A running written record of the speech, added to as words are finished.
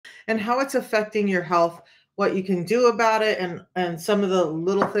and how it's affecting your health, what you can do about it, and some of the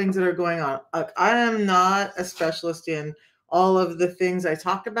little things that are going on. I am not a specialist in all of the things I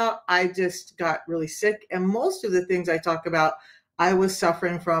talk about. I just got really sick, and most of the things I talk about, I was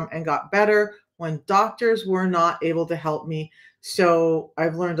suffering from and got better when doctors were not able to help me. So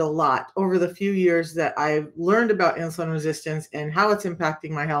I've learned a lot over the few years that I've learned about insulin resistance and how it's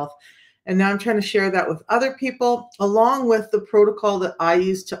impacting my health. And now I'm trying to share that with other people, along with the protocol that I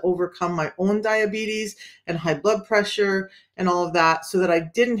use to overcome my own diabetes and high blood pressure and all of that, so that I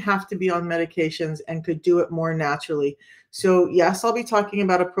didn't have to be on medications and could do it more naturally. So yes, I'll be talking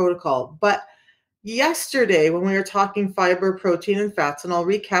about a protocol. But yesterday, when we were talking fiber, protein, and fats, and I'll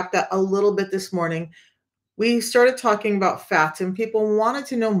recap that a little bit this morning, we started talking about fats, and people wanted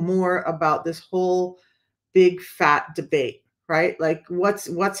to know more about this whole big fat debate, right? Like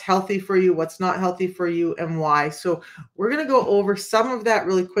what's healthy for you, what's not healthy for you, and why. So we're going to go over some of that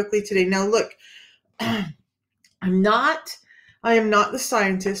really quickly today. Now look, I am not the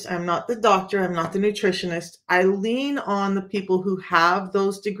scientist, I'm not the doctor, I'm not the nutritionist. I lean on the people who have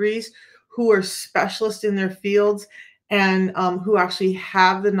those degrees, who are specialists in their fields, and who actually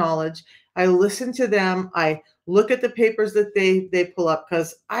have the knowledge. I listen to them. I look at the papers that they pull up,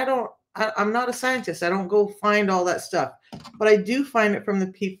 because I'm not a scientist. I don't go find all that stuff, but I do find it from the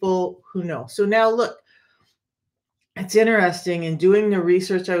people who know. So now look, it's interesting in doing the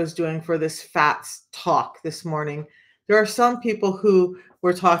research I was doing for this fats talk this morning. There are some people who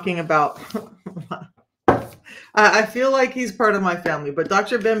were talking about, I feel like he's part of my family, but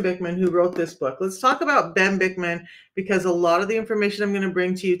Dr. Ben Bikman, who wrote this book. Let's talk about Ben Bikman, because a lot of the information I'm going to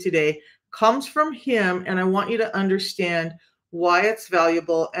bring to you today comes from him, and I want you to understand why it's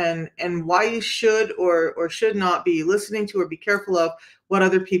valuable and why you should or should not be listening to or be careful of what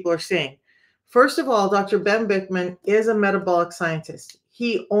other people are saying. First of all, Dr. Ben Bikman is a metabolic scientist.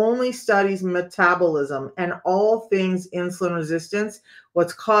 He only studies metabolism and all things insulin resistance,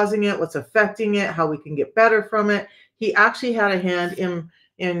 what's causing it, what's affecting it, how we can get better from it. He actually had a hand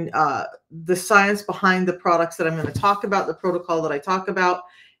in the science behind the products that I'm going to talk about, the protocol that I talk about.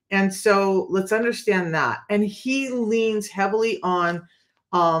 And so let's understand that. And he leans heavily on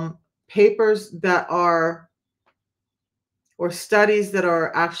papers that are, or studies that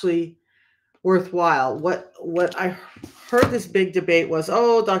are actually worthwhile. What I heard this big debate was,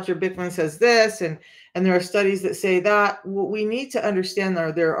 oh, Dr. Bikman says this, and there are studies that say that. What we need to understand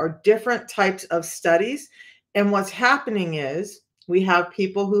there are different types of studies, and what's happening is we have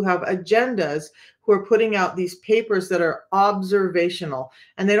people who have agendas who are putting out these papers that are observational,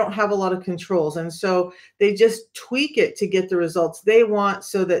 and they don't have a lot of controls, and so they just tweak it to get the results they want,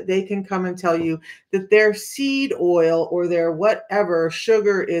 so that they can come and tell you that their seed oil or their whatever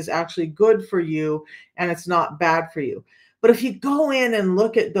sugar is actually good for you and it's not bad for you. But if you go in and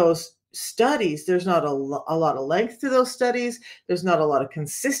look at those studies, there's not a lot of length to those studies. There's not a lot of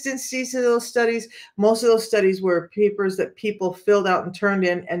consistency to those studies. Most of those studies were papers that people filled out and turned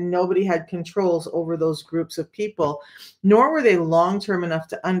in, and nobody had controls over those groups of people, nor were they long-term enough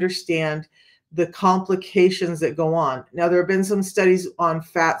to understand the complications that go on. Now, there have been some studies on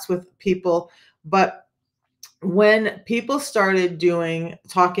fats with people, but when people started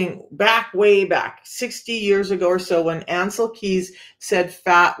talking way back 60 years ago or so, when Ansel Keys said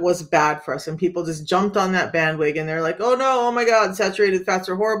fat was bad for us, and people just jumped on that bandwagon, they're like, oh no, oh my God, saturated fats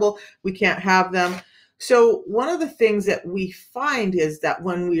are horrible, we can't have them. So one of the things that we find is that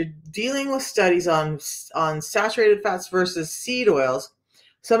when we're dealing with studies on saturated fats versus seed oils,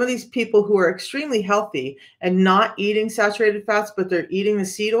 some of these people who are extremely healthy and not eating saturated fats, but they're eating the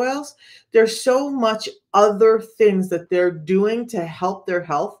seed oils, there's so much other things that they're doing to help their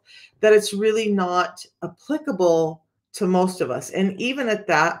health that it's really not applicable to most of us. And even at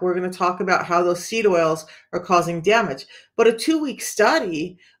that, we're going to talk about how those seed oils are causing damage. But a 2-week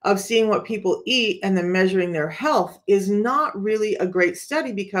study of seeing what people eat and then measuring their health is not really a great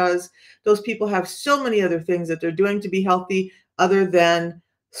study, because those people have so many other things that they're doing to be healthy other than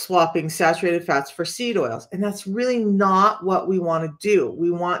swapping saturated fats for seed oils. And that's really not what we want to do.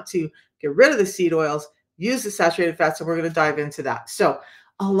 We want to get rid of the seed oils, use the saturated fats, and we're going to dive into that. So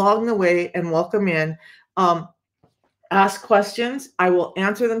along the way, and welcome in, ask questions. I will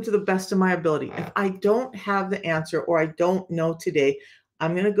answer them to the best of my ability. If I don't have the answer or I don't know today,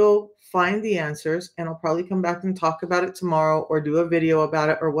 I'm going to go find the answers, and I'll probably come back and talk about it tomorrow or do a video about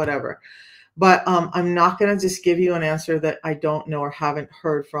it or whatever. But I'm not going to just give you an answer that I don't know or haven't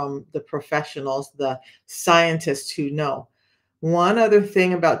heard from the professionals, the scientists who know. One other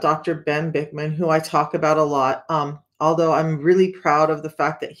thing about Dr. Ben Bikman, who I talk about a lot, although I'm really proud of the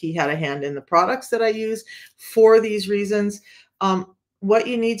fact that he had a hand in the products that I use for these reasons, what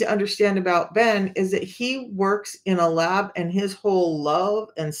you need to understand about Ben is that he works in a lab, and his whole love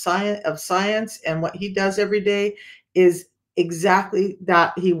and science and what he does every day is exactly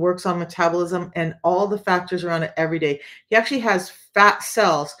that. He works on metabolism and all the factors around it every day. He actually has fat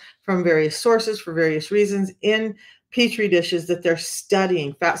cells from various sources for various reasons in petri dishes that they're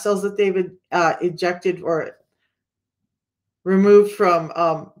studying, fat cells that they've ejected or removed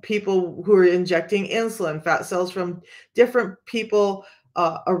from people who are injecting insulin, fat cells from different people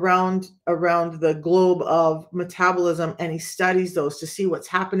around the globe of metabolism, and he studies those to see what's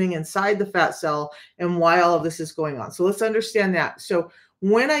happening inside the fat cell and why all of this is going on. So let's understand that. So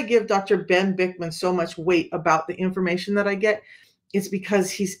when I give Dr. Ben Bickman so much weight about the information that I get, it's because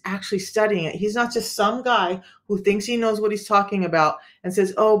he's actually studying it. He's not just some guy who thinks he knows what he's talking about and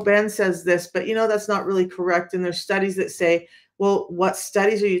says, oh, Ben says this, but that's not really correct. And there's studies that say, well, what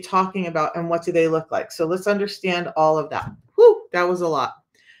studies are you talking about and what do they look like? So let's understand all of that. Whew, that was a lot.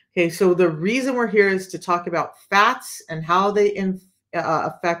 Okay, so the reason we're here is to talk about fats and how they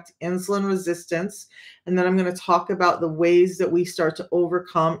affect insulin resistance. And then I'm going to talk about the ways that we start to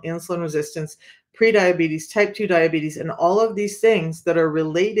overcome insulin resistance, prediabetes, type 2 diabetes, and all of these things that are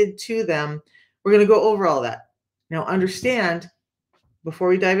related to them. We're going to go over all that. Now, understand, before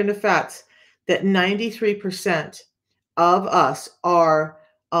we dive into fats, that 93% of us are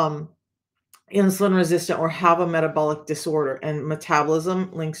insulin resistant or have a metabolic disorder, and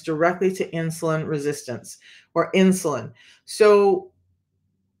metabolism links directly to insulin resistance or insulin. So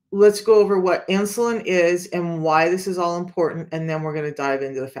let's go over what insulin is and why this is all important, and then we're going to dive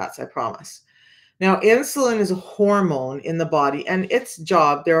into the fats, I promise. Now, insulin is a hormone in the body, and its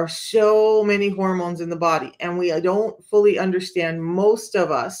job, there are so many hormones in the body, and we don't fully understand, most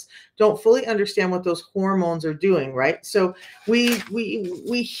of us don't fully understand what those hormones are doing, right? So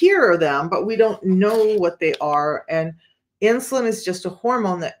we hear them, but we don't know what they are. And insulin is just a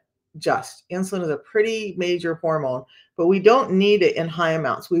hormone insulin is a pretty major hormone, but we don't need it in high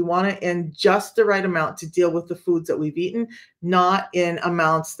amounts. We want it in just the right amount to deal with the foods that we've eaten, not in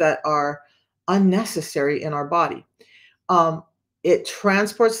amounts that are unnecessary in our body. It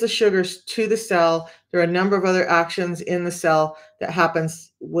transports the sugars to the cell. There are a number of other actions in the cell that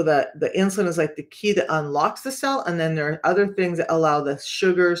happens with the insulin is like the key that unlocks the cell. And then there are other things that allow the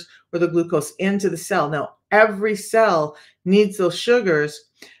sugars or the glucose into the cell. Now, every cell needs those sugars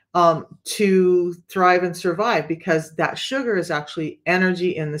to thrive and survive, because that sugar is actually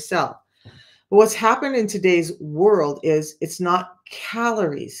energy in the cell. But what's happened in today's world is it's not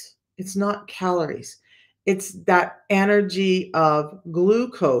calories. It's not calories. It's that energy of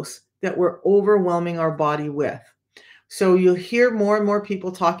glucose that we're overwhelming our body with. So you'll hear more and more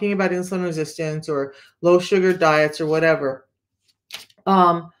people talking about insulin resistance or low sugar diets or whatever.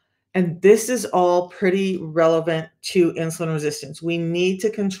 And this is all pretty relevant to insulin resistance. We need to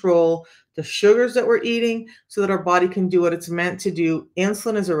control the sugars that we're eating so that our body can do what it's meant to do.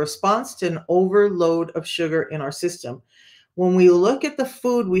 Insulin is a response to an overload of sugar in our system. When we look at the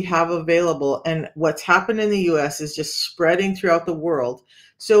food we have available, and what's happened in the US is just spreading throughout the world.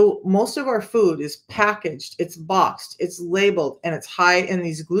 So most of our food is packaged, it's boxed, it's labeled, and it's high in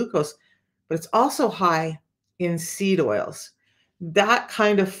these glucose, but it's also high in seed oils. That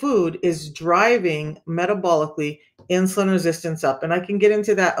kind of food is driving metabolically insulin resistance up. And I can get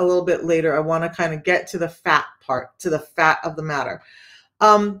into that a little bit later. I want to kind of get to the fat part, to the fat of the matter.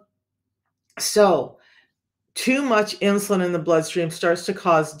 So too much insulin in the bloodstream starts to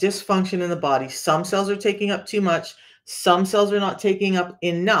cause dysfunction in the body. Some cells are taking up too much. Some cells are not taking up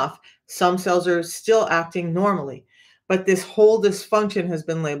enough. Some cells are still acting normally. But this whole dysfunction has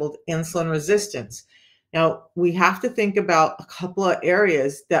been labeled insulin resistance. Now, we have to think about a couple of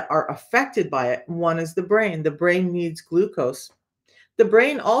areas that are affected by it. One is the brain. The brain needs glucose. The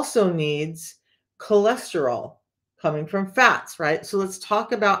brain also needs cholesterol coming from fats, right? So let's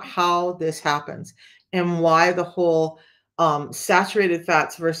talk about how this happens and why the whole saturated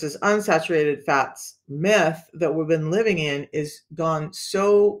fats versus unsaturated fats myth that we've been living in is gone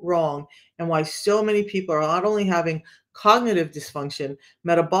so wrong, and why so many people are not only having cognitive dysfunction,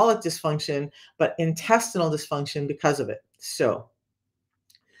 metabolic dysfunction, but intestinal dysfunction because of it. So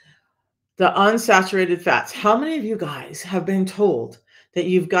the unsaturated fats. How many of you guys have been told that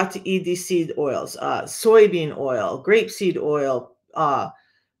you've got to eat these seed oils, soybean oil, grapeseed oil, canola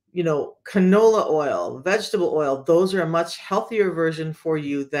oil, vegetable oil? Those are a much healthier version for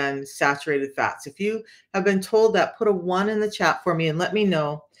you than saturated fats. If you have been told that, put a 1 in the chat for me and let me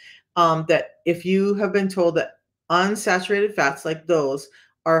know that if you have been told that unsaturated fats like those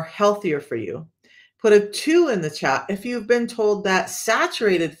are healthier for you. Put a 2 in the chat if you've been told that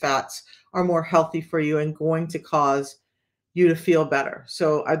saturated fats are more healthy for you and going to cause you to feel better.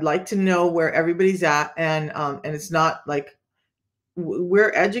 So I'd like to know where everybody's at, and it's not like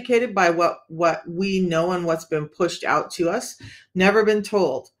we're educated by what we know and what's been pushed out to us, never been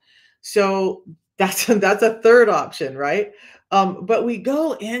told. So that's a third option, right? But we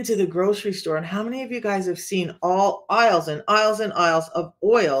go into the grocery store, and how many of you guys have seen all aisles and aisles and aisles of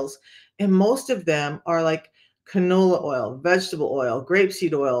oils? And most of them are like canola oil, vegetable oil,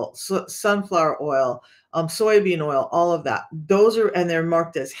 grapeseed oil, sunflower oil, soybean oil, all of that. Those are, and they're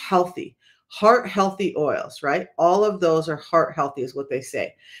marked as healthy, heart healthy oils, right? All of those are heart healthy, is what they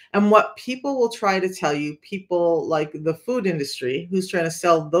say. And what people will try to tell you, people like the food industry who's trying to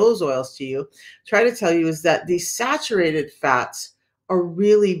sell those oils to you, try to tell you is that these saturated fats are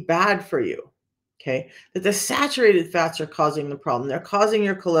really bad for you. Okay. That the saturated fats are causing the problem. They're causing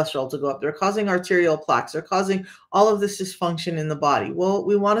your cholesterol to go up. They're causing arterial plaques. They're causing all of this dysfunction in the body. Well,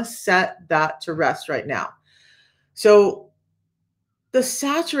 we want to set that to rest right now. So, the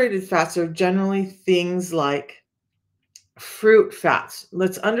saturated fats are generally things like fruit fats.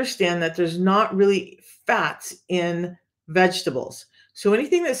 Let's understand that there's not really fats in vegetables. So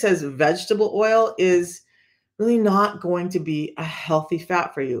anything that says vegetable oil is really not going to be a healthy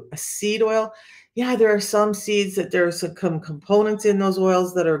fat for you. A seed oil, yeah, there are some seeds that there are some components in those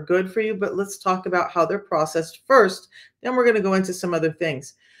oils that are good for you, but let's talk about how they're processed first. Then we're going to go into some other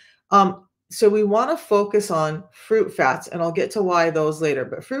things. So we want to focus on fruit fats, and I'll get to why those later.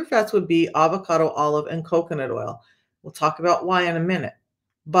 But fruit fats would be avocado, olive, and coconut oil. We'll talk about why in a minute.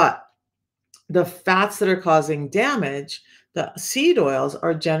 But the fats that are causing damage, the seed oils,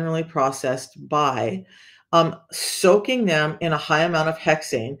 are generally processed by soaking them in a high amount of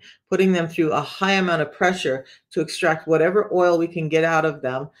hexane, putting them through a high amount of pressure to extract whatever oil we can get out of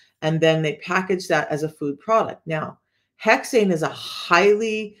them, and then they package that as a food product. Now, hexane is a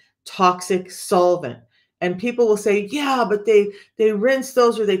highly toxic solvent. And people will say, yeah, but they rinse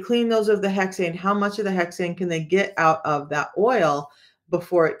those or they clean those of the hexane. How much of the hexane can they get out of that oil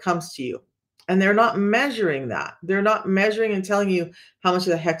before it comes to you? And they're not measuring that. They're not measuring and telling you how much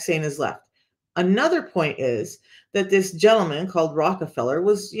of the hexane is left. Another point is that this gentleman called Rockefeller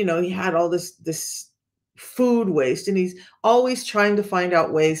was, he had all this food waste, and he's always trying to find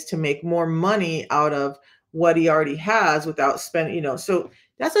out ways to make more money out of what he already has without spending. So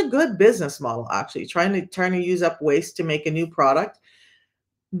that's a good business model, actually, trying to use up waste to make a new product.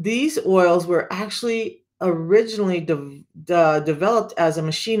 These oils were actually originally developed as a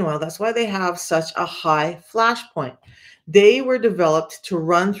machine oil. That's why they have such a high flash point. They were developed to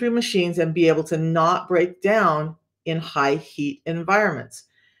run through machines and be able to not break down in high heat environments.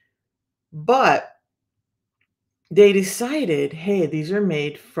 But they decided, hey, these are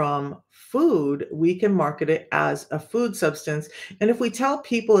made from food. We can market it as a food substance. And if we tell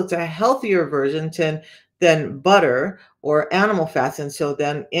people it's a healthier version than butter or animal fats, and so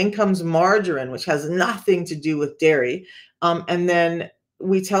then in comes margarine, which has nothing to do with dairy. And then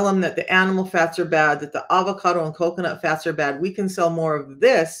we tell them that the animal fats are bad, that the avocado and coconut fats are bad. We can sell more of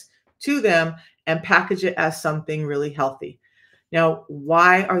this to them and package it as something really healthy. Now,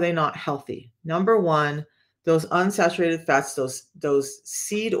 why are they not healthy? Number one, those unsaturated fats, those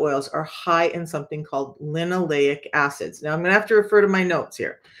seed oils, are high in something called linoleic acids. Now I'm going to have to refer to my notes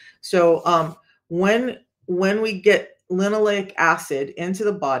here. So when we get linoleic acid into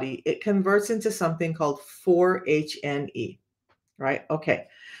the body, it converts into something called 4-HNE, right? Okay.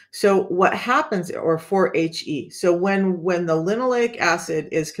 So what happens, or 4-HE. So when the linoleic acid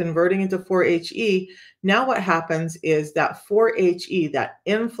is converting into 4-HE, now what happens is that 4-HE, that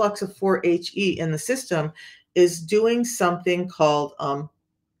influx of 4-HE in the system, is doing something called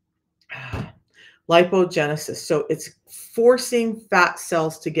lipogenesis. So it's forcing fat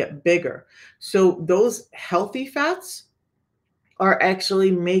cells to get bigger. So those healthy fats are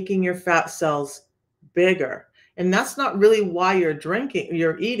actually making your fat cells bigger. And that's not really why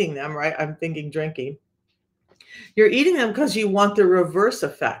you're eating them, right? I'm thinking drinking. You're eating them because you want the reverse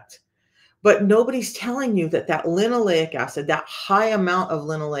effect. But nobody's telling you that linoleic acid, that high amount of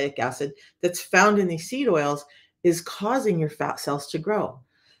linoleic acid that's found in these seed oils, is causing your fat cells to grow.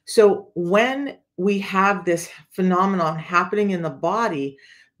 So when we have this phenomenon happening in the body,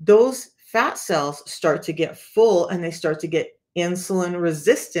 those fat cells start to get full and they start to get insulin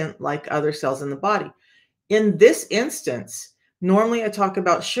resistant like other cells in the body. In this instance, normally I talk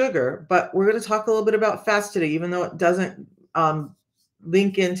about sugar, but we're going to talk a little bit about fats today, even though it doesn't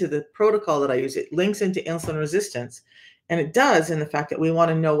link into the protocol that I use. It links into insulin resistance. And it does in the fact that we want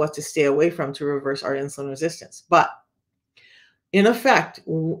to know what to stay away from to reverse our insulin resistance. But in effect,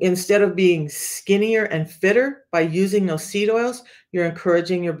 instead of being skinnier and fitter by using those seed oils, you're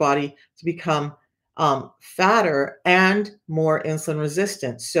encouraging your body to become fatter and more insulin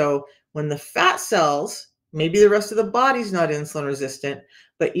resistant. So when the fat cells, maybe the rest of the body's not insulin resistant,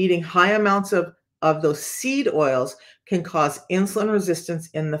 but eating high amounts of those seed oils can cause insulin resistance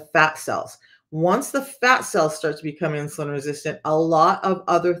in the fat cells. Once the fat cells start to become insulin resistant, a lot of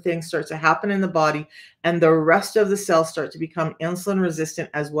other things start to happen in the body, and the rest of the cells start to become insulin resistant,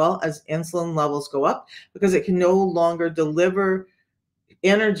 as well as insulin levels go up because it can no longer deliver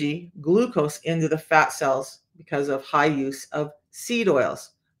energy, glucose, into the fat cells because of high use of seed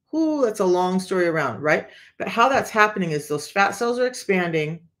oils. Ooh, that's a long story around, right? But how that's happening is those fat cells are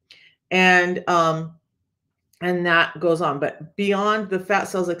expanding, and that goes on. But beyond the fat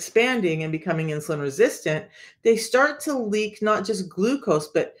cells expanding and becoming insulin resistant, they start to leak not just glucose,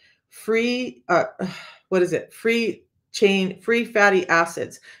 but free, what is it? Free fatty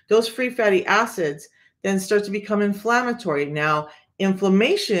acids. Those free fatty acids then start to become inflammatory. Now,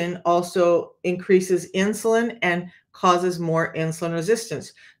 inflammation also increases insulin and causes more insulin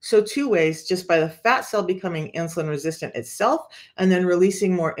resistance. So two ways, just by the fat cell becoming insulin resistant itself and then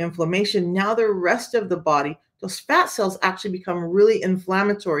releasing more inflammation, now the rest of the body, those fat cells actually become really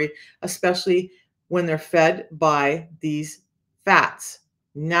inflammatory, especially when they're fed by these fats.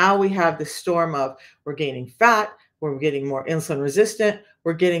 Now we have the storm of we're gaining fat, we're getting more insulin resistant,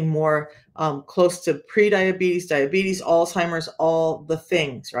 we're getting more close to pre-diabetes, diabetes, Alzheimer's, all the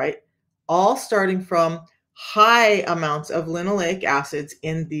things, right? All starting from high amounts of linoleic acids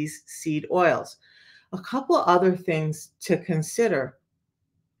in these seed oils. A couple of other things to consider.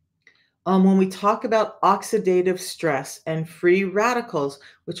 When we talk about oxidative stress and free radicals,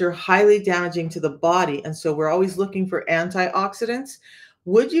 which are highly damaging to the body, and so we're always looking for antioxidants,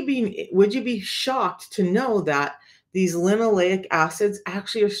 would you be shocked to know that these linoleic acids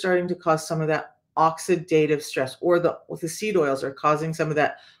actually are starting to cause some of that oxidative stress, or the seed oils are causing some of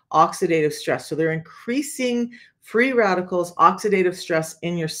that oxidative stress. So they're increasing free radicals, oxidative stress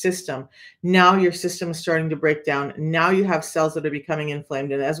in your system. Now your system is starting to break down. Now you have cells that are becoming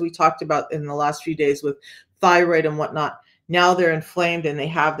inflamed. And as we talked about in the last few days with thyroid and whatnot, now they're inflamed and they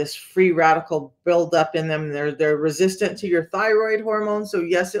have this free radical buildup in them. They're resistant to your thyroid hormone. So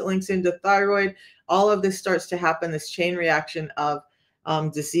yes, it links into thyroid. All of this starts to happen, this chain reaction of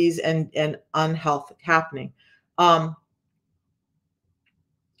disease and unhealth happening.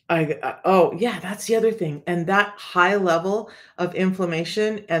 Oh yeah, that's the other thing. And that high level of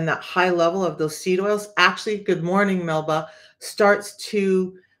inflammation and that high level of those seed oils actually, good morning, Melba, starts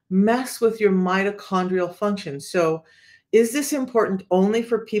to mess with your mitochondrial function. So is this important only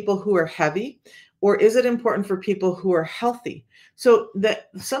for people who are heavy, or is it important for people who are healthy? So that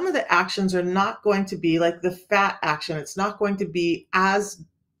some of the actions are not going to be like the fat action. It's not going to be as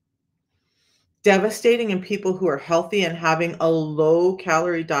devastating in people who are healthy and having a low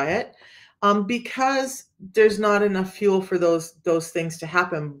calorie diet, because there's not enough fuel for those things to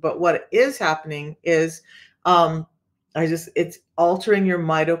happen. But what is happening is it's altering your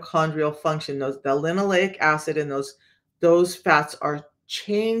mitochondrial function. The linoleic acid and those fats are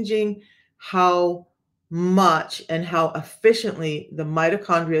changing how much and how efficiently the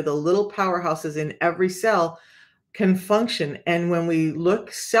mitochondria, the little powerhouses in every cell, can function. And when we look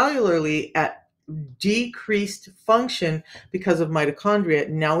cellularly at decreased function because of mitochondria,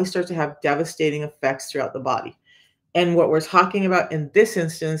 now we start to have devastating effects throughout the body. And what we're talking about in this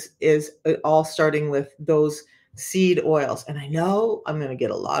instance is all starting with those seed oils. And I know I'm going to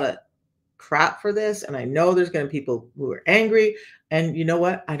get a lot of crap for this, and I know there's going to be people who are angry. And you know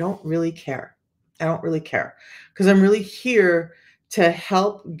what? I don't really care. I don't really care, because I'm really here to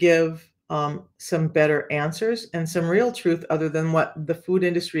help give some better answers and some real truth other than what the food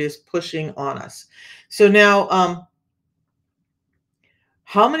industry is pushing on us. So now,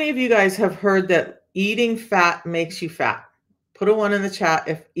 how many of you guys have heard that eating fat makes you fat? Put a 1 in the chat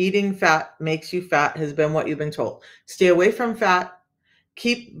if eating fat makes you fat has been what you've been told. Stay away from fat.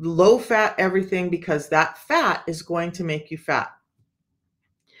 Keep low fat everything, because that fat is going to make you fat.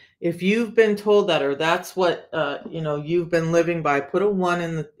 If you've been told that, or that's what you've been living by, put a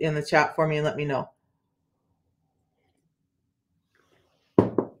 1 in the chat for me and let me know.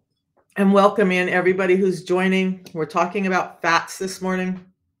 And welcome in everybody who's joining. We're talking about fats this morning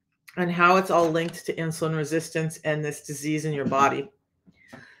and how it's all linked to insulin resistance and this disease in your body.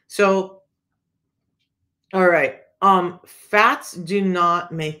 So, all right. Fats do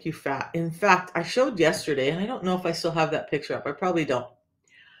not make you fat. In fact, I showed yesterday, and I don't know if I still have that picture up. I probably don't.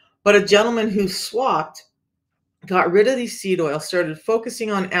 But a gentleman who swapped, got rid of these seed oils, started focusing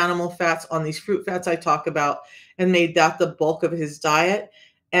on animal fats, on these fruit fats I talk about, and made that the bulk of his diet.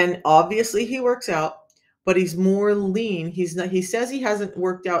 And obviously he works out. but he's more lean. He's not, he says he hasn't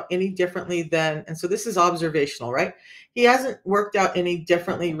worked out any differently than, and so this is observational, right? He hasn't worked out any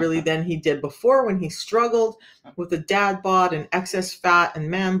differently really than he did before when he struggled with the dad bod and excess fat and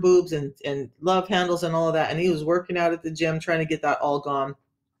man boobs and love handles and all of that. And he was working out at the gym trying to get that all gone.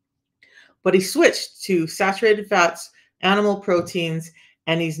 But he switched to saturated fats, animal proteins,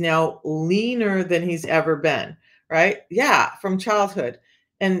 and he's now leaner than he's ever been, right? Yeah, from childhood.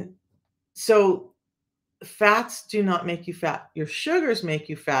 And so fats do not make you fat. Your sugars make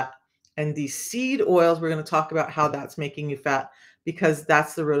you fat. And these seed oils, we're going to talk about how that's making you fat because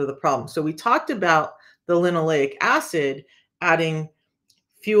that's the root of the problem. So we talked about the linoleic acid adding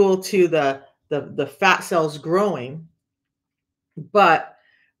fuel to the fat cells growing, but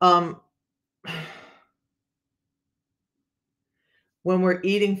um, when we're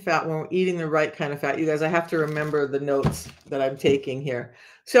eating fat, when we're eating the right kind of fat, you guys, I have to remember the notes that I'm taking here.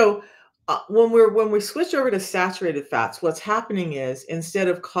 So when we switch over to saturated fats, what's happening is instead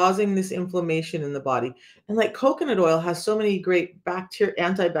of causing this inflammation in the body, and like coconut oil has so many great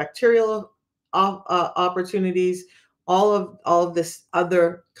antibacterial opportunities, all of this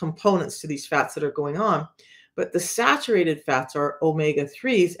other components to these fats that are going on. But the saturated fats are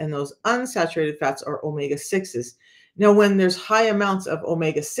omega-3s, and those unsaturated fats are omega-6s. Now, when there's high amounts of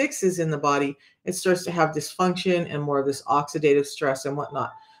omega-6s in the body, it starts to have dysfunction and more of this oxidative stress and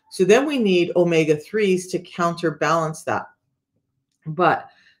whatnot. So then we need omega-3s to counterbalance that. But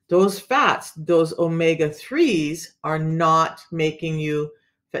those fats, those omega-3s are not making you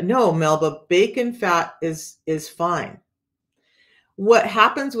fat. No, Melba, bacon fat is fine. What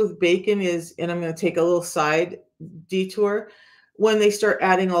happens with bacon is, and I'm going to take a little side detour, when they start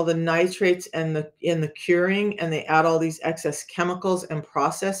adding all the nitrates and in the curing, and they add all these excess chemicals and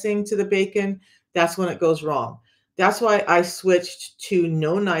processing to the bacon, that's when it goes wrong. That's why I switched to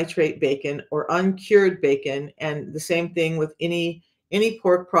no nitrate bacon or uncured bacon. And the same thing with any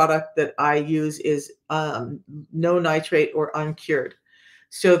pork product that I use is no nitrate or uncured,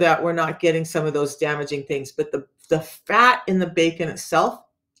 so that we're not getting some of those damaging things. But the fat in the bacon itself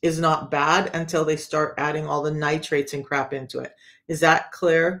is not bad until they start adding all the nitrates and crap into it. Is that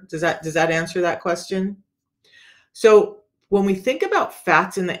clear? Does that answer that question? So when we think about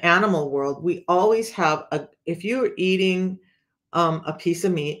fats in the animal world, we always have if you're eating a piece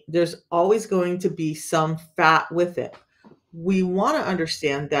of meat, there's always going to be some fat with it. We want to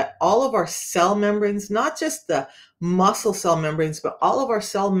understand that all of our cell membranes, not just the muscle cell membranes, but all of our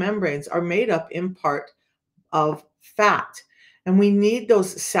cell membranes are made up in part of fat. And we need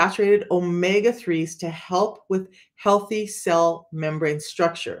those saturated omega-3s to help with healthy cell membrane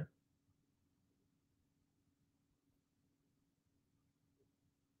structure.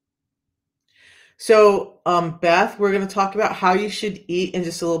 So, Beth, we're going to talk about how you should eat in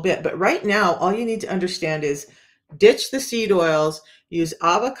just a little bit. But right now, all you need to understand is ditch the seed oils, use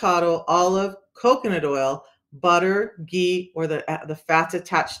avocado, olive, coconut oil, butter, ghee, or the fats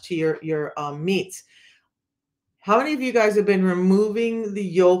attached to your meats. How many of you guys have been removing the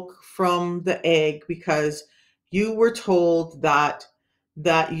yolk from the egg because you were told that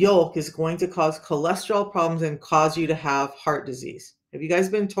that yolk is going to cause cholesterol problems and cause you to have heart disease? Have you guys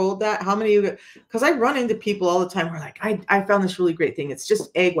been told that? How many of you? Because I run into people all the time who are like, I found this really great thing. It's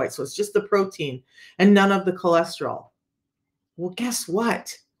just egg white. So it's just the protein and none of the cholesterol. Well, guess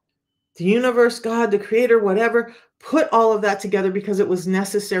what? The universe, God, the creator, whatever, put all of that together because it was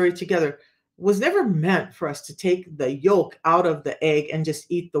necessary together. It was never meant for us to take the yolk out of the egg and just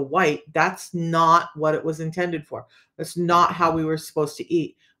eat the white. That's not what it was intended for. That's not how we were supposed to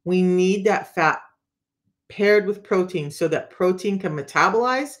eat. We need that fat paired with protein so that protein can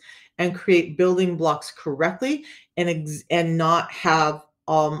metabolize and create building blocks correctly and not have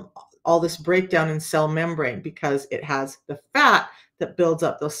all this breakdown in cell membrane because it has the fat that builds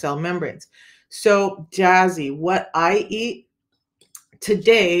up those cell membranes. So, Jazzy, what I eat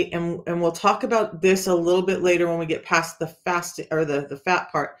today, and we'll talk about this a little bit later when we get past the fasting or the fat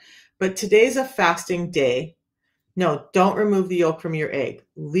part, but today's a fasting day. No, don't remove the yolk from your egg.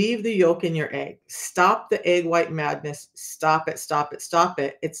 Leave the yolk in your egg. Stop the egg white madness. Stop it, stop it, stop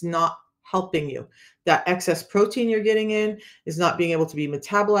it. It's not helping you. That excess protein you're getting in is not being able to be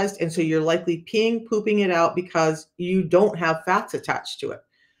metabolized. And so you're likely peeing, pooping it out because you don't have fats attached to it.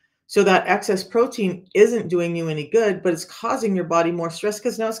 So that excess protein isn't doing you any good, but it's causing your body more stress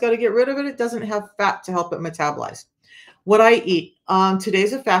because now it's got to get rid of it. It doesn't have fat to help it metabolize. What I eat,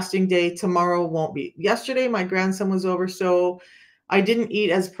 today's a fasting day. Tomorrow won't be. Yesterday, my grandson was over, so I didn't eat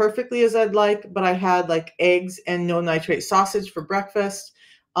as perfectly as I'd like, but I had like eggs and no nitrate sausage for breakfast.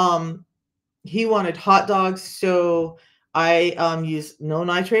 He wanted hot dogs, so I use no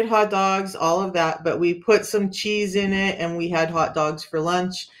nitrate hot dogs, all of that, but we put some cheese in it and we had hot dogs for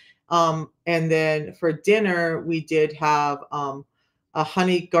lunch. And then for dinner, we did have a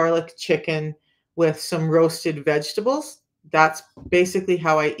honey garlic chicken with some roasted vegetables. That's basically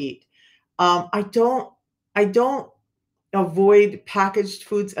how I eat. I don't avoid packaged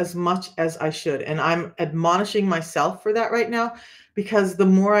foods as much as I should. And I'm admonishing myself for that right now because the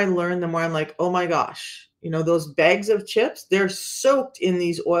more I learn, the more I'm like, oh my gosh, those bags of chips, they're soaked in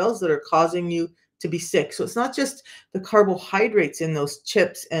these oils that are causing you to be sick. So it's not just the carbohydrates in those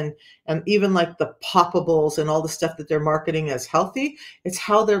chips and even like the poppables and all the stuff that they're marketing as healthy. It's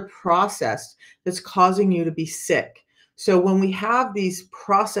how they're processed that's causing you to be sick. So when we have these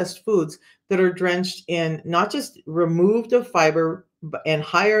processed foods that are drenched in not just removed of fiber and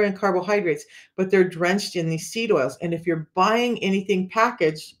higher in carbohydrates, but they're drenched in these seed oils. And if you're buying anything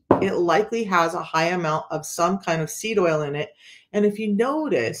packaged, it likely has a high amount of some kind of seed oil in it. And if you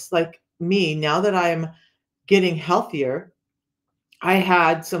notice, like me, now that I'm getting healthier, I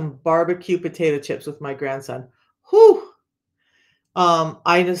had some barbecue potato chips with my grandson. Whew,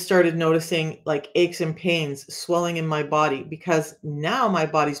 I just started noticing like aches and pains, swelling in my body because now my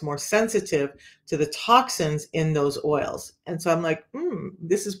body's more sensitive to the toxins in those oils. And so I'm like,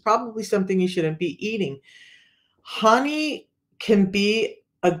 this is probably something you shouldn't be eating. Honey can be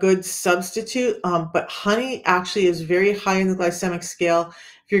a good substitute, but honey actually is very high in the glycemic scale.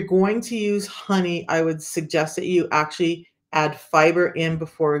 If you're going to use honey, I would suggest that you actually add fiber in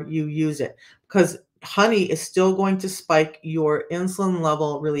before you use it because honey is still going to spike your insulin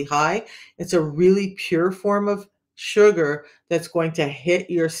level really high. It's a really pure form of sugar that's going to hit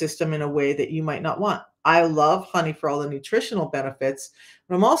your system in a way that you might not want. I love honey for all the nutritional benefits,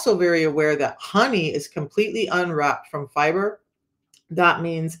 but I'm also very aware that honey is completely unwrapped from fiber. That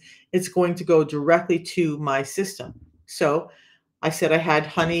means it's going to go directly to my system. So I said I had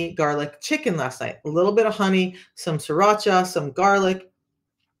honey garlic chicken last night. A little bit of honey, some sriracha, some garlic,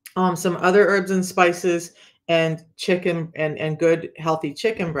 some other herbs and spices, and chicken and good healthy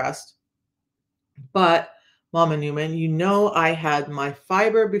chicken breast. But Mama Newman, I had my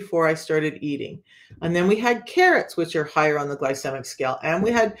fiber before I started eating. And then we had carrots, which are higher on the glycemic scale. And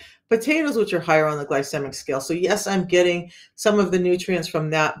we had potatoes, which are higher on the glycemic scale. So yes, I'm getting some of the nutrients from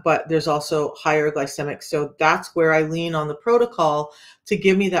that, but there's also higher glycemic. So that's where I lean on the protocol to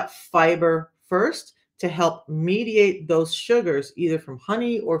give me that fiber first to help mediate those sugars, either from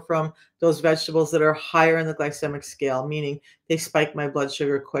honey or from those vegetables that are higher in the glycemic scale, meaning they spike my blood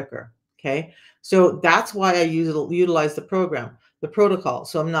sugar quicker. Okay. So that's why I utilize the protocol.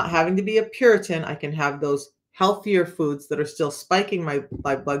 So I'm not having to be a Puritan. I can have those healthier foods that are still spiking my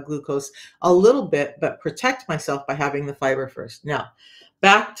blood glucose a little bit, but protect myself by having the fiber first. Now,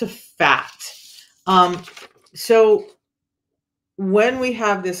 back to fat. So when we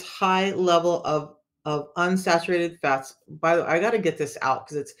have this high level of unsaturated fats, by the way, I got to get this out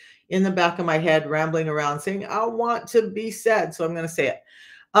because it's in the back of my head, rambling around saying, I want to be said. So I'm going to say it.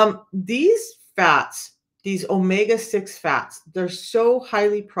 These fats, these omega-6 fats, they're so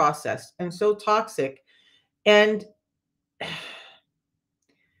highly processed and so toxic, and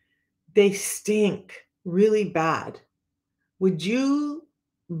they stink really bad. Would you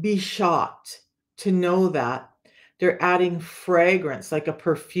be shocked to know that they're adding fragrance, like a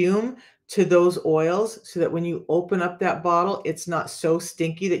perfume, to those oils so that when you open up that bottle, it's not so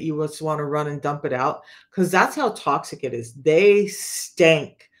stinky that you just want to run and dump it out? Because that's how toxic it is. They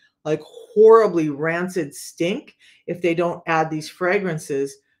stink, like horribly rancid stink, if they don't add these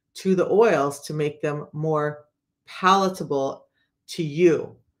fragrances to the oils to make them more palatable to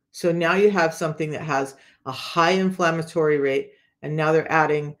you. So now you have something that has a high inflammatory rate, and now they're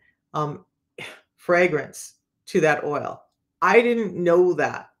adding fragrance to that oil. I didn't know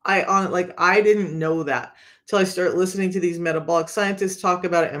that. I didn't know that till I start listening to these metabolic scientists talk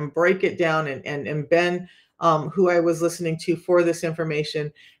about it and break it down. And Ben, who I was listening to for this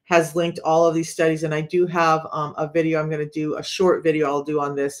information, has linked all of these studies. And I do have a video I'm going to do, a short video I'll do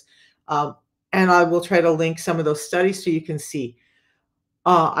on this. And I will try to link some of those studies so you can see.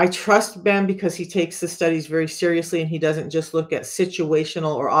 I trust Ben because he takes the studies very seriously and he doesn't just look at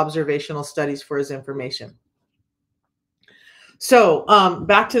situational or observational studies for his information. So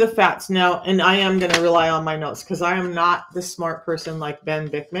back to the fats now, and I am going to rely on my notes because I am not the smart person like Ben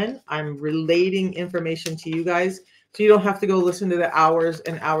Bickman. I'm relating information to you guys so you don't have to go listen to the hours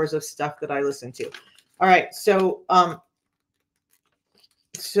and hours of stuff that I listen to. All right, so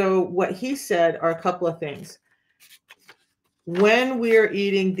what he said are a couple of things. When we are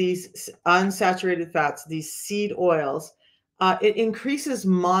eating these unsaturated fats, these seed oils, it increases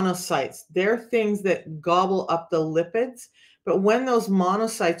monocytes. They're things that gobble up the lipids. But when those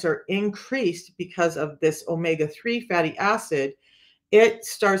monocytes are increased because of this omega-3 fatty acid, it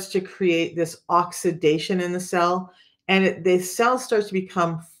starts to create this oxidation in the cell, and the cell starts to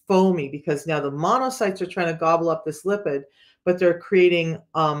become foamy because now the monocytes are trying to gobble up this lipid, but they're creating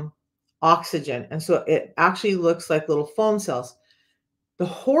oxygen. And so it actually looks like little foam cells. The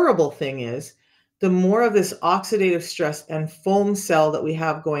horrible thing is, the more of this oxidative stress and foam cell that we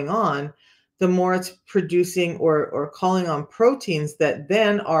have going on, the more it's producing or calling on proteins that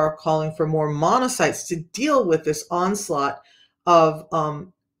then are calling for more monocytes to deal with this onslaught of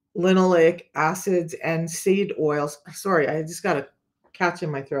linoleic acids and seed oils. Sorry, I just got a catch in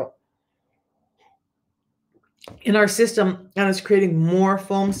my throat. In our system, and it's creating more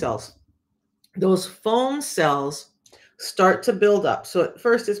foam cells. Those foam cells start to build up. So at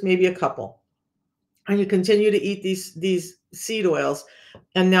first it's maybe a couple, and you continue to eat these seed oils,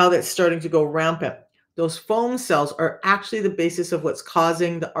 and now that's starting to go rampant. Those foam cells are actually the basis of what's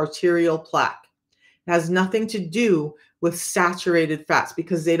causing the arterial plaque. It has nothing to do with saturated fats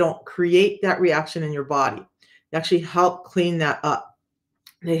because they don't create that reaction in your body. They actually help clean that up.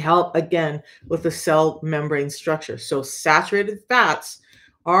 They help, again, with the cell membrane structure. So saturated fats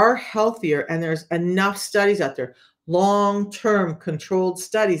are healthier, and there's enough studies out there, long-term controlled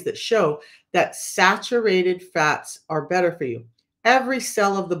studies that show that saturated fats are better for you. Every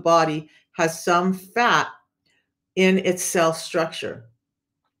cell of the body has some fat in its cell structure.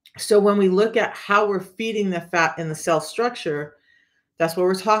 So when we look at how we're feeding the fat in the cell structure, that's what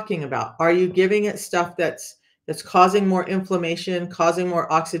we're talking about. Are you giving it stuff that's causing more inflammation, causing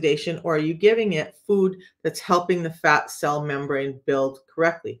more oxidation, or are you giving it food that's helping the fat cell membrane build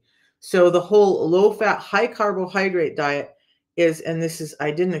correctly? So the whole low-fat, high-carbohydrate diet is, and this is,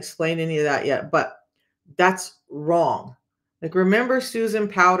 I didn't explain any of that yet, but that's wrong. Like, remember Susan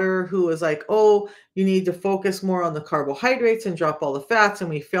Powter, who was like, oh, you need to focus more on the carbohydrates and drop all the fats, and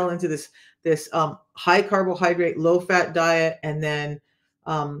we fell into this high carbohydrate, low fat diet, and then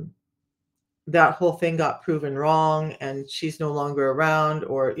that whole thing got proven wrong, and she's no longer around,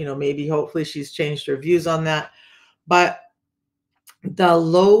 or maybe hopefully she's changed her views on that. But the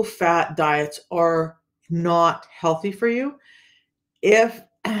low fat diets are not healthy for you. If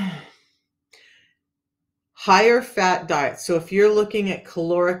higher fat diets, so if you're looking at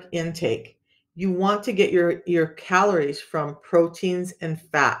caloric intake, you want to get your calories from proteins and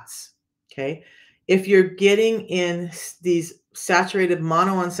fats. Okay, if you're getting in these saturated,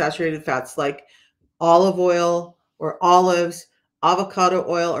 monounsaturated fats like olive oil or olives, avocado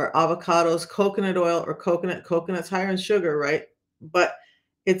oil or avocados, coconut oil or coconut's higher in sugar, right? But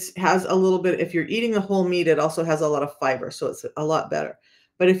it has a little bit, if you're eating the whole meat, it also has a lot of fiber, so it's a lot better.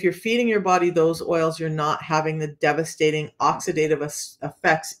 But if you're feeding your body those oils, you're not having the devastating oxidative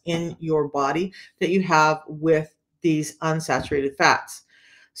effects in your body that you have with these unsaturated fats.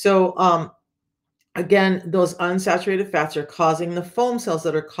 So again, those unsaturated fats are causing the foam cells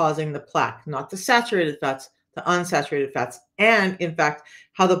that are causing the plaque, not the saturated fats, the unsaturated fats. And in fact,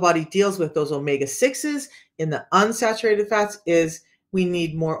 how the body deals with those omega-6s in the unsaturated fats is we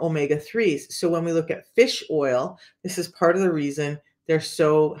need more omega-3s. So when we look at fish oil, this is part of the reason they're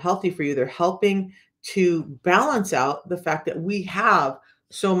so healthy for you. They're helping to balance out the fact that we have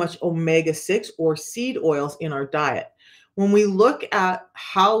so much omega-6 or seed oils in our diet. When we look at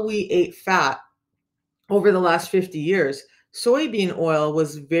how we ate fat over the last 50 years, soybean oil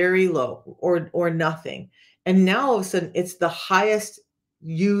was very low or nothing. And now all of a sudden it's the highest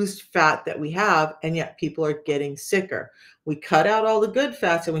used fat that we have, and yet people are getting sicker. We cut out all the good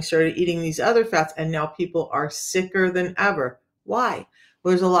fats and we started eating these other fats, and now people are sicker than ever. Why?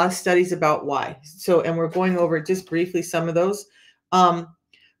 Well, there's a lot of studies about why. So, and we're going over just briefly some of those.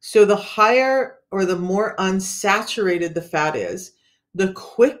 So the higher or the more unsaturated the fat is, the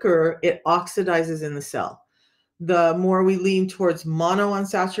quicker it oxidizes in the cell. The more we lean towards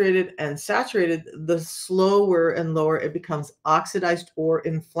monounsaturated and saturated, the slower and lower it becomes oxidized or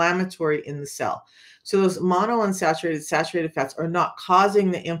inflammatory in the cell. So those monounsaturated, saturated fats are not causing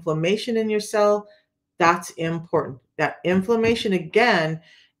the inflammation in your cell. That's important. That inflammation, again,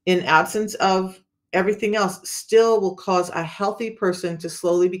 in absence of everything else, still will cause a healthy person to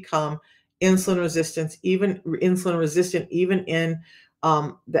slowly become insulin resistant, even in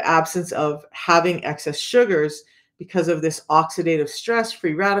the absence of having excess sugars, because of this oxidative stress,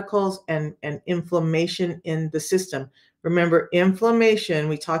 free radicals, and inflammation in the system. Remember, inflammation,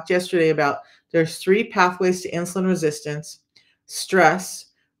 we talked yesterday about, there's 3 pathways to insulin resistance: stress,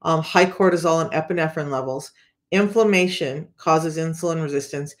 high cortisol and epinephrine levels, inflammation causes insulin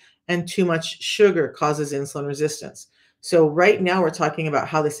resistance, and too much sugar causes insulin resistance. So right now we're talking about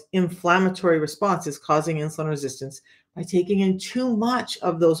how this inflammatory response is causing insulin resistance by taking in too much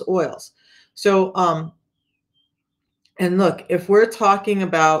of those oils. So and look, if we're talking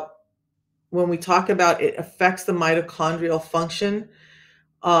about, when we talk about it affects the mitochondrial function,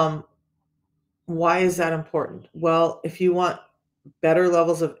 um, why is that important? Well, if you want better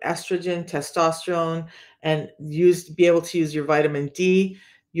levels of estrogen, testosterone, and be able to use your vitamin D,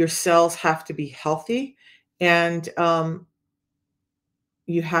 your cells have to be healthy, and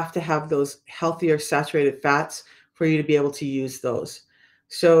you have to have those healthier saturated fats for you to be able to use those.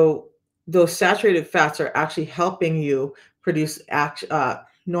 So those saturated fats are actually helping you produce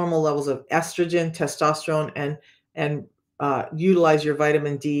normal levels of estrogen, testosterone, and utilize your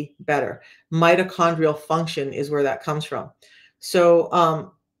vitamin D better. Mitochondrial function is where that comes from.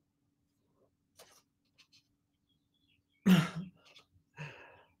 So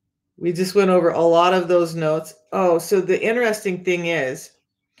we just went over a lot of those notes. Oh, so the interesting thing is,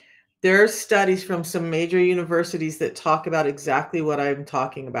 there are studies from some major universities that talk about exactly what I'm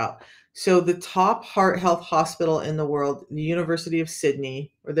talking about. So the top heart health hospital in the world, the University of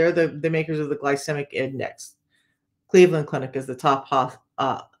Sydney, or they're the makers of the glycemic index. Cleveland Clinic is the top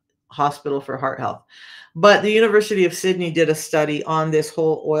hospital for heart health. But the University of Sydney did a study on this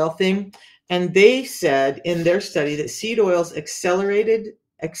whole oil thing, and they said in their study that seed oils accelerated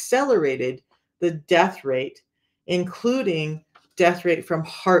the death rate, including death rate from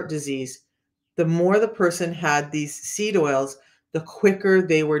heart disease. The more the person had these seed oils, the quicker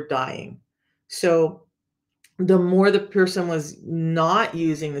they were dying. So the more the person was not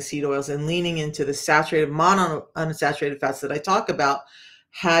using the seed oils and leaning into the saturated monounsaturated fats that I talk about,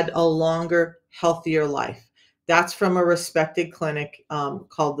 had a longer, healthier life. That's from a respected clinic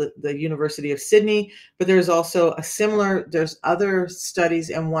called the University of Sydney. But there's also there's other studies,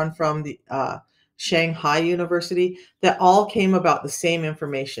 and one from the Shanghai University, that all came about the same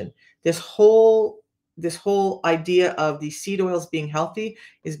information. This whole idea of these seed oils being healthy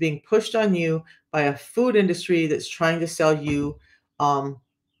is being pushed on you by a food industry that's trying to sell you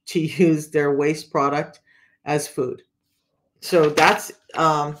to use their waste product as food. So that's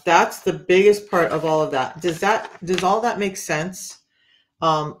the biggest part of all of that. Does all that make sense?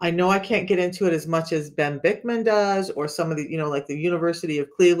 I know I can't get into it as much as Ben Bickman does, or some of the, like the University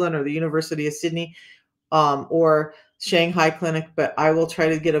of Cleveland or the University of Sydney, or Shanghai Clinic, but I will try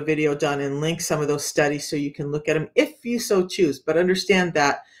to get a video done and link some of those studies so you can look at them if you so choose. But understand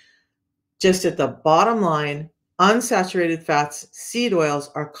that just at the bottom line, unsaturated fats, seed oils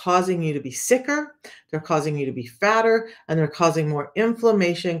are causing you to be sicker, they're causing you to be fatter, and they're causing more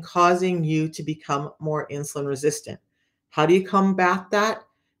inflammation, causing you to become more insulin resistant. How do you combat that?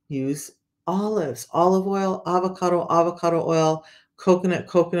 Use olives, olive oil, avocado oil,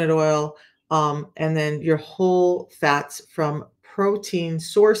 coconut oil, and then your whole fats from protein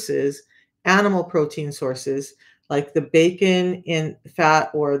sources, animal protein sources, like the bacon in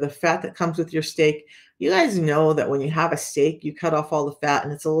fat or the fat that comes with your steak. You guys know that when you have a steak, you cut off all the fat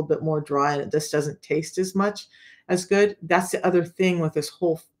and it's a little bit more dry and it just doesn't taste as good. That's the other thing with this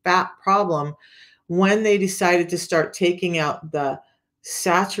whole fat problem. When they decided to start taking out the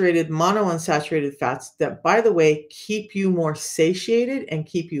saturated monounsaturated fats that, by the way, keep you more satiated and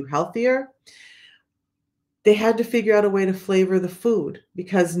keep you healthier, they had to figure out a way to flavor the food,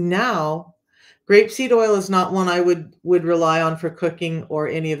 because now grapeseed oil is not one I would rely on for cooking or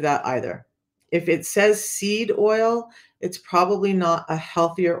any of that either. If it says seed oil, it's probably not a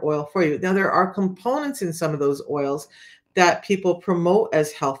healthier oil for you. Now, there are components in some of those oils that people promote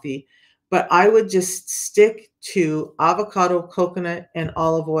as healthy, but I would just stick to avocado, coconut, and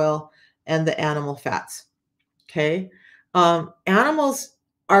olive oil and the animal fats. Okay. Animals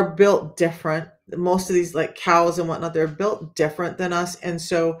are built different. Most of these, like cows and whatnot, they're built different than us. And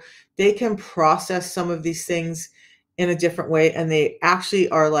so they can process some of these things in a different way. And they actually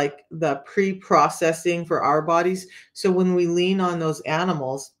are like the pre-processing for our bodies. So when we lean on those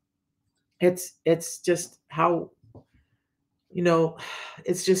animals, it's just how, you know,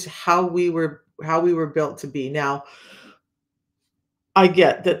 it's just how we were built to be. Now, I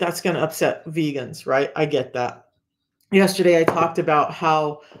get that that's going to upset vegans, right? I get that. Yesterday I talked about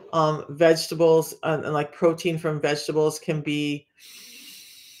how vegetables and like protein from vegetables can be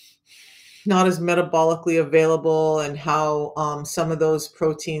not as metabolically available, and how some of those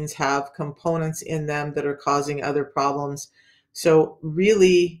proteins have components in them that are causing other problems. So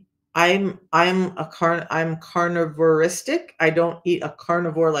really, I'm carnivoristic. I don't eat a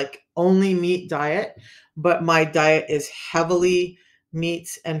carnivore, like only meat diet, but my diet is heavily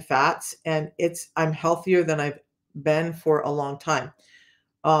meats and fats, and I'm healthier than I've been for a long time.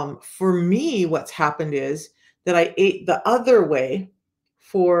 For me, what's happened is that I ate the other way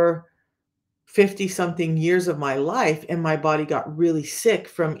for 50 something years of my life, and my body got really sick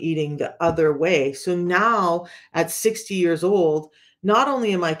from eating the other way. So now at 60 years old, not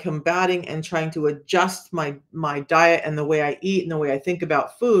only am I combating and trying to adjust my diet and the way I eat and the way I think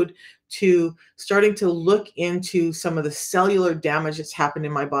about food to starting to look into some of the cellular damage that's happened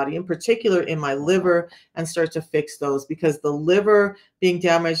in my body, in particular in my liver, and start to fix those, because the liver being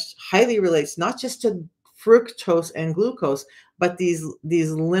damaged highly relates not just to fructose and glucose, but these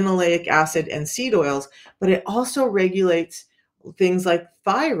linoleic acid and seed oils, but it also regulates things like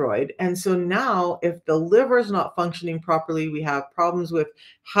thyroid. And so now if the liver is not functioning properly, we have problems with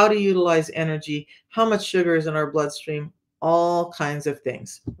how to utilize energy, how much sugar is in our bloodstream, all kinds of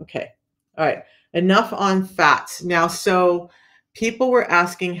things. Okay. All right. Enough on fats. Now, so people were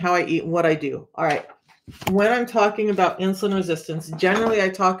asking how I eat and what I do. All right. When I'm talking about insulin resistance, generally I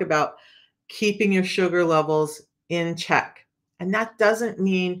talk about keeping your sugar levels in check. And that doesn't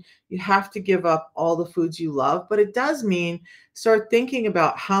mean you have to give up all the foods you love, but it does mean start thinking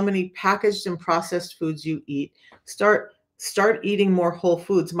about how many packaged and processed foods you eat. Start eating more whole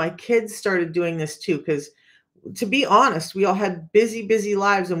foods. My kids started doing this too, because to be honest, we all had busy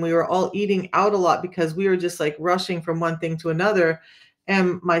lives, and we were all eating out a lot because we were just like rushing from one thing to another.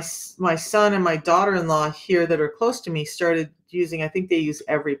 And my son and my daughter-in-law here that are close to me started using, I think they use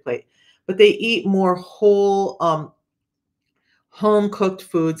Every Plate, but they eat more whole home cooked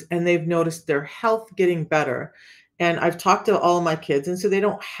foods, and they've noticed their health getting better. And I've talked to all my kids, and so they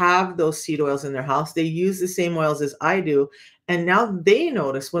don't have those seed oils in their house. They use the same oils as I do. And now they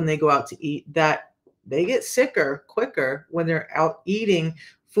notice when they go out to eat that they get sicker quicker when they're out eating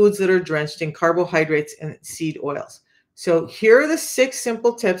foods that are drenched in carbohydrates and seed oils. So here are the 6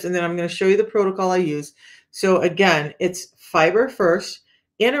 simple tips, and then I'm going to show you the protocol I use. So again, it's fiber first.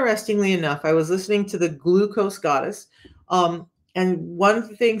 Interestingly enough, I was listening to the Glucose Goddess. And one of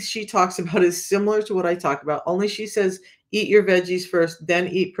the things she talks about is similar to what I talk about, only she says eat your veggies first, then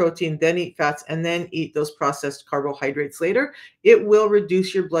eat protein, then eat fats, and then eat those processed carbohydrates later. It will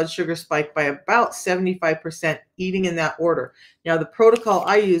reduce your blood sugar spike by about 75%, eating in that order. Now, the protocol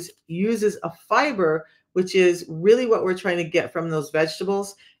I use uses a fiber, which is really what we're trying to get from those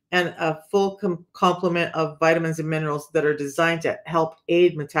vegetables, and a full complement of vitamins and minerals that are designed to help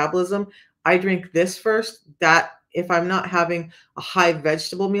aid metabolism. I drink this first. That if I'm not having a high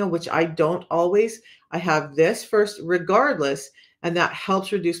vegetable meal, which I don't always, I have this first regardless, and that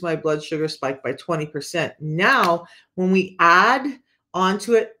helps reduce my blood sugar spike by 20%. Now, when we add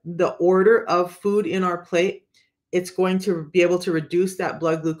onto it the order of food in our plate, it's going to be able to reduce that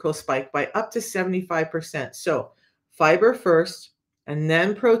blood glucose spike by up to 75%. So fiber first, and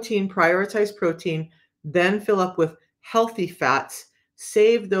then protein, prioritize protein, then fill up with healthy fats,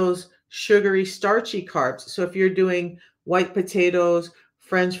 save those sugary, starchy carbs. So if you're doing white potatoes,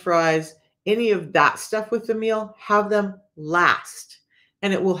 French fries, any of that stuff with the meal, have them last.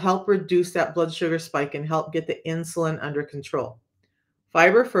 And it will help reduce that blood sugar spike and help get the insulin under control.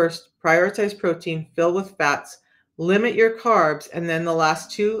 Fiber first, prioritize protein, fill with fats, limit your carbs. And then the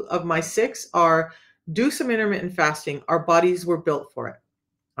last 2 of my 6 are do some intermittent fasting. Our bodies were built for it.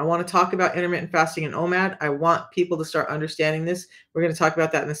 I want to talk about intermittent fasting and OMAD. I want people to start understanding this. We're going to talk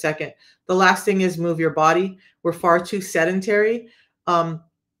about that in a second. The last thing is move your body. We're far too sedentary. I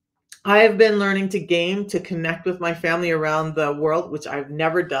have been learning to game, to connect with my family around the world, which I've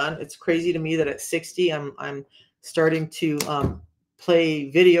never done. It's crazy to me that at 60, I'm starting to play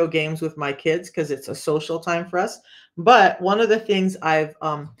video games with my kids because it's a social time for us. But one of the things I've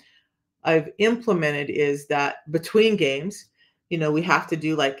implemented is that between games, we have to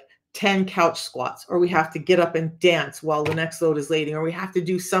do like 10 couch squats, or we have to get up and dance while the next load is loading, or we have to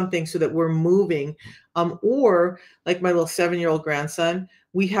do something so that we're moving. Or like my little 7-year-old grandson,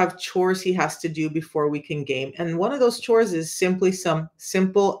 we have chores he has to do before we can game. And one of those chores is simply some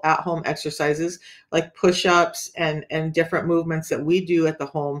simple at-home exercises like push-ups and different movements that we do at the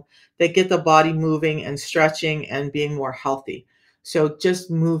home that get the body moving and stretching and being more healthy. So just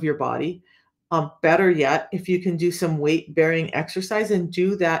move your body. Better yet, if you can do some weight-bearing exercise, and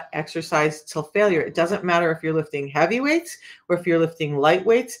do that exercise till failure. It doesn't matter if you're lifting heavy weights or if you're lifting light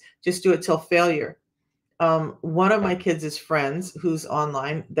weights, just do it till failure. One of my kids' friends who's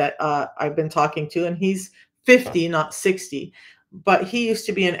online that I've been talking to, and he's 50, not 60, but he used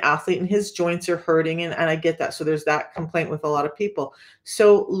to be an athlete and his joints are hurting, and I get that. So there's that complaint with a lot of people.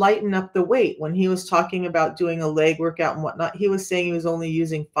 So lighten up the weight. When he was talking about doing a leg workout and whatnot, he was saying he was only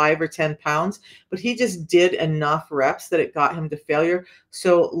using 5 or 10 pounds, but he just did enough reps that it got him to failure.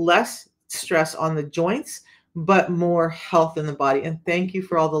 So less stress on the joints, but more health in the body. And thank you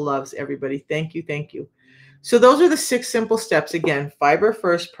for all the loves, everybody. Thank you. Thank you. So those are the 6 simple steps. Again, fiber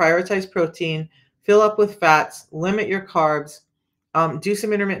first, prioritize protein, fill up with fats, limit your carbs, do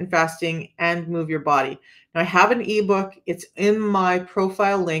some intermittent fasting, and move your body. Now, I have an ebook. It's in my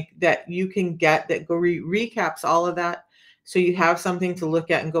profile link that you can get that recaps all of that. So you have something to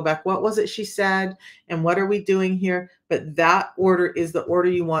look at and go back. What was it she said? And what are we doing here? But that order is the order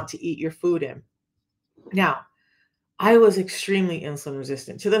you want to eat your food in. Now, I was extremely insulin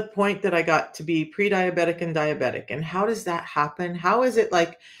resistant to the point that I got to be pre-diabetic and diabetic. And how does that happen? How is it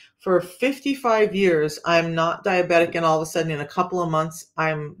like for 55 years, I'm not diabetic, and all of a sudden in a couple of months,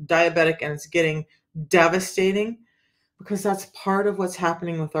 I'm diabetic and it's getting devastating? Because that's part of what's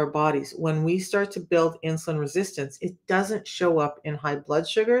happening with our bodies. When we start to build insulin resistance, it doesn't show up in high blood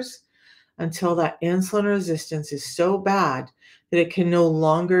sugars until that insulin resistance is so bad that it can no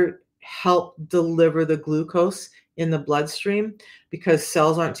longer help deliver the glucose in the bloodstream because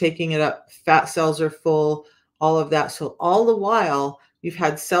cells aren't taking it up, fat cells are full, all of that. So all the while, you've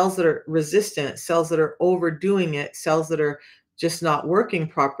had cells that are resistant, cells that are overdoing it, cells that are just not working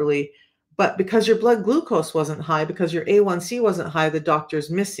properly. But because your blood glucose wasn't high, because your A1C wasn't high, the doctor's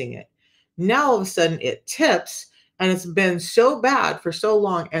missing it. Now all of a sudden it tips, and it's been so bad for so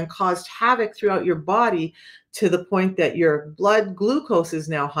long and caused havoc throughout your body to the point that your blood glucose is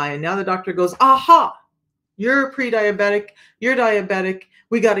now high. And now the doctor goes, aha, you're pre-diabetic, you're diabetic,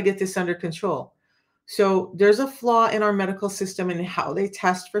 we got to get this under control. So there's a flaw in our medical system in how they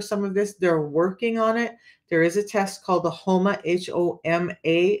test for some of this. They're working on it. There is a test called the HOMA,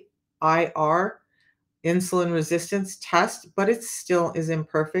 HOMAIR, insulin resistance test, but it still is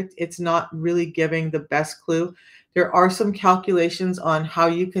imperfect. It's not really giving the best clue. There are some calculations on how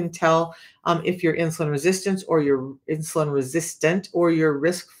you can tell if you're insulin resistant or you're insulin resistant or your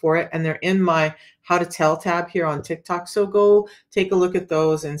risk for it. And they're in my how to tell tab here on TikTok. So go take a look at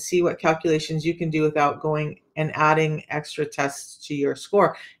those and see what calculations you can do without going and adding extra tests to your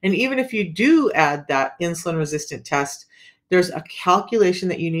score. And even if you do add that insulin resistant test, there's a calculation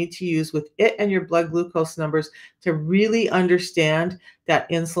that you need to use with it and your blood glucose numbers to really understand that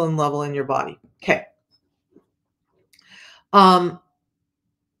insulin level in your body. Okay.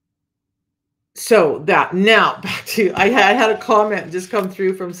 So that now back to, I had a comment just come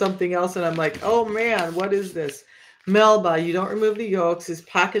through from something else, and I'm like, oh man, what is this? Melba, you don't remove the yolks. Is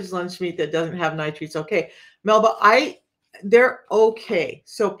packaged lunch meat that doesn't have nitrates okay? Melba, they're okay.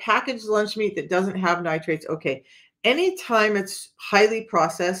 So packaged lunch meat that doesn't have nitrates, okay. Anytime it's highly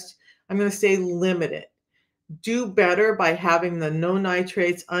processed, I'm going to say limit it. Do better by having the no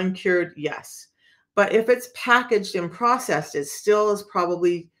nitrates, uncured, yes. But if it's packaged and processed, it still is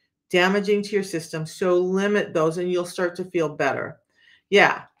probably damaging to your system. So limit those and you'll start to feel better.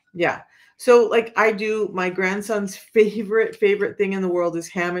 Yeah, yeah. So like I do, my grandson's favorite thing in the world is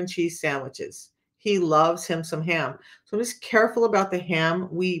ham and cheese sandwiches. He loves him some ham. So I'm just careful about the ham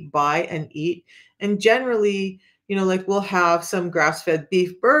we buy and eat. And generally, you know, like we'll have some grass-fed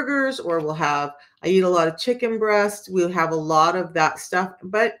beef burgers, or I eat a lot of chicken breast. We'll have a lot of that stuff.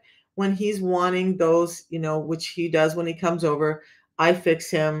 But when he's wanting those, you know, which he does when he comes over, I fix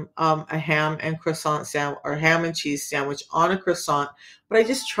him a ham and croissant sandwich, or ham and cheese sandwich on a croissant. But I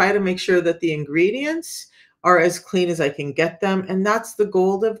just try to make sure that the ingredients are as clean as I can get them. And that's the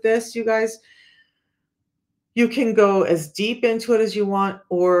goal of this, you guys. You can go as deep into it as you want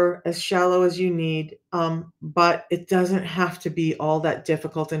or as shallow as you need, but it doesn't have to be all that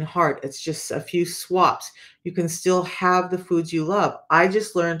difficult and hard. It's just a few swaps. You can still have the foods you love. I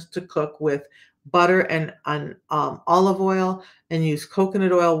just learned to cook with butter and olive oil and use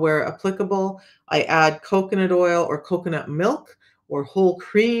coconut oil where applicable. I add coconut oil or coconut milk or whole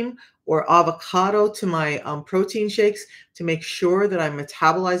cream or avocado to my protein shakes to make sure that I'm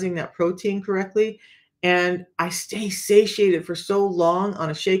metabolizing that protein correctly. And I stay satiated for so long on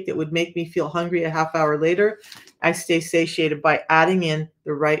a shake that would make me feel hungry a half hour later. I stay satiated by adding in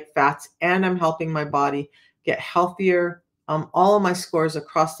the right fats, and I'm helping my body get healthier. All of my scores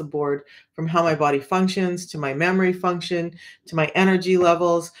across the board, from how my body functions, to my memory function, to my energy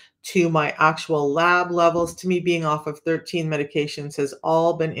levels, to my actual lab levels, to me being off of 13 medications, has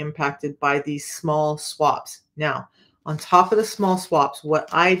all been impacted by these small swaps. Now, on top of the small swaps, what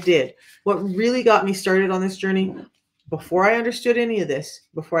really got me started on this journey, before I understood any of this,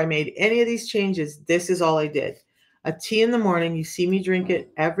 before I made any of these changes, this is all I did. A tea in the morning. You see me drink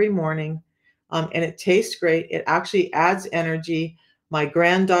it every morning, and it tastes great. It actually adds energy. My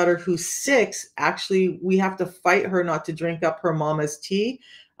granddaughter, who's 6, actually, we have to fight her not to drink up her mama's tea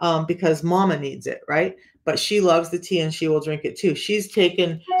because mama needs it, right? But she loves the tea and she will drink it too. She's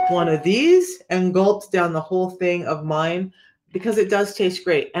taken one of these and gulped down the whole thing of mine because it does taste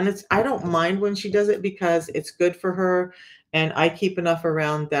great. And I don't mind when she does it because it's good for her. And I keep enough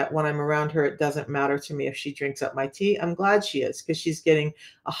around that when I'm around her, it doesn't matter to me if she drinks up my tea. I'm glad she is because she's getting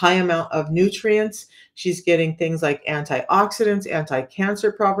a high amount of nutrients. She's getting things like antioxidants,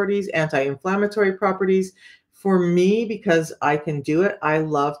 anti-cancer properties, anti-inflammatory properties. For me, because I can do it, I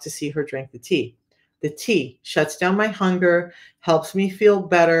love to see her drink the tea. The tea shuts down my hunger, helps me feel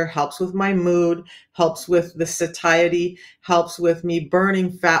better, helps with my mood, helps with the satiety, helps with me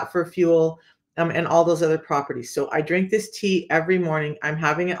burning fat for fuel, and all those other properties. So I drink this tea every morning. I'm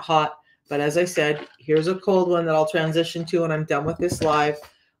having it hot, but as I said, here's a cold one that I'll transition to when I'm done with this live,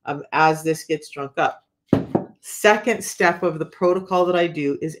 as this gets drunk up. Second step of the protocol that I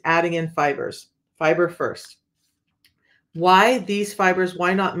do is adding in fibers. Fiber first. Why these fibers?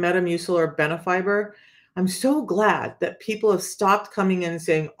 Why not Metamucil or Benefiber? I'm so glad that people have stopped coming in and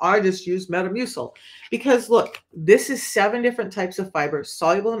saying, I just use Metamucil. Because look, this is 7 different types of fibers,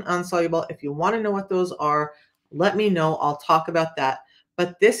 soluble and insoluble. If you want to know what those are, let me know. I'll talk about that.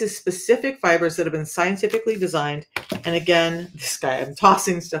 But this is specific fibers that have been scientifically designed. And again, this guy, I'm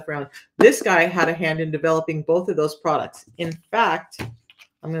tossing stuff around. This guy had a hand in developing both of those products. In fact,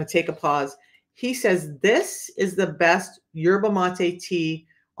 I'm going to take a pause. He says this is the best yerba mate tea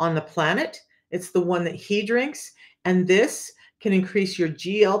on the planet. It's the one that he drinks. And this can increase your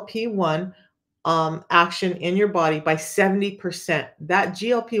GLP-1 action in your body by 70%. That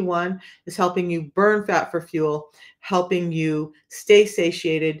GLP-1 is helping you burn fat for fuel, helping you stay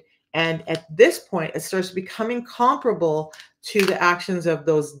satiated. And at this point, it starts becoming comparable to the actions of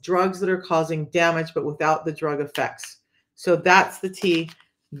those drugs that are causing damage, but without the drug effects. So that's the tea.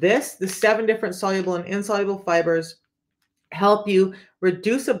 The 7 different soluble and insoluble fibers help you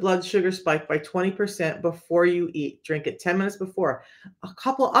reduce a blood sugar spike by 20% before you eat. Drink it 10 minutes before. A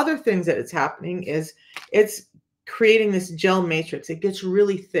couple other things that it's happening is it's creating this gel matrix. It gets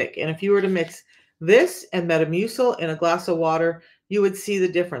really thick. And if you were to mix this and Metamucil in a glass of water, you would see the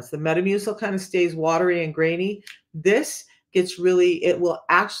difference. The Metamucil kind of stays watery and grainy. This gets really, it will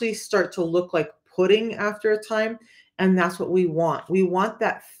actually start to look like pudding after a time. And that's what we want. We want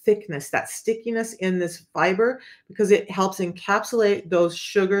that thickness, that stickiness in this fiber because it helps encapsulate those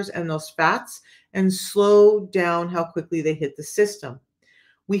sugars and those fats and slow down how quickly they hit the system.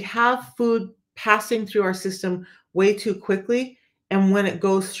 We have food passing through our system way too quickly. And when it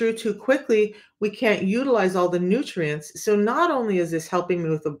goes through too quickly, we can't utilize all the nutrients. So not only is this helping me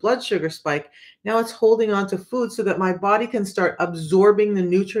with a blood sugar spike, now it's holding on to food so that my body can start absorbing the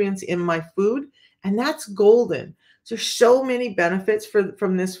nutrients in my food. And that's golden. So there's so many benefits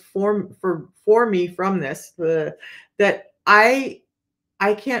from this for me from this that I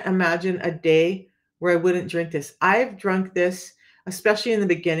can't imagine a day where I wouldn't drink this. I've drunk this, especially in the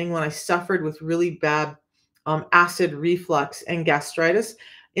beginning when I suffered with really bad acid reflux and gastritis.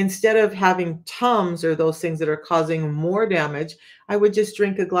 Instead of having Tums or those things that are causing more damage, I would just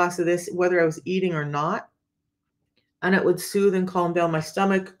drink a glass of this, whether I was eating or not. And it would soothe and calm down my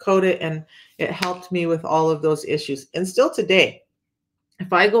stomach, coat it, and it helped me with all of those issues. And still today,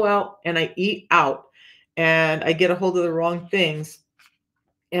 if I go out and I eat out and I get a hold of the wrong things,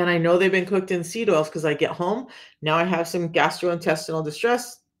 and I know they've been cooked in seed oils because I get home, now I have some gastrointestinal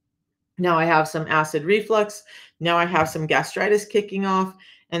distress. Now I have some acid reflux. Now I have some gastritis kicking off.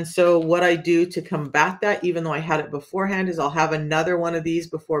 And so what I do to combat that, even though I had it beforehand, is I'll have another one of these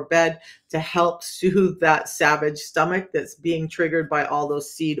before bed to help soothe that savage stomach that's being triggered by all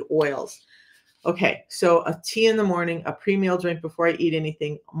those seed oils. Okay, so a tea in the morning, a pre-meal drink before I eat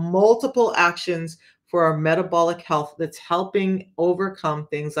anything, multiple actions for our metabolic health that's helping overcome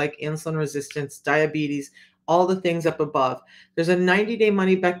things like insulin resistance, diabetes, all the things up above. There's a 90-day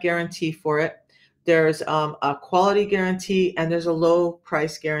money-back guarantee for it. There's a quality guarantee, and there's a low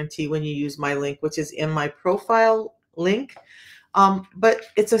price guarantee when you use my link, which is in my profile link. But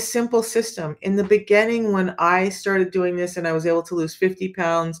it's a simple system. In the beginning, when I started doing this and I was able to lose 50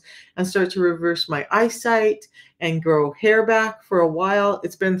 pounds and start to reverse my eyesight and grow hair back for a while,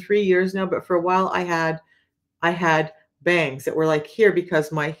 it's been 3 years now, but for a while I had bangs that were like here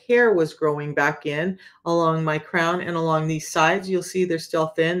because my hair was growing back in along my crown and along these sides. You'll see they're still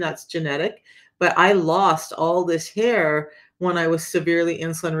thin. That's genetic. But I lost all this hair when I was severely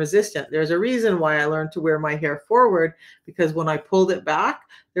insulin resistant. There's a reason why I learned to wear my hair forward, because when I pulled it back,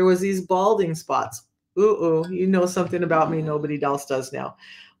 there was these balding spots. Ooh, you know something about me nobody else does now.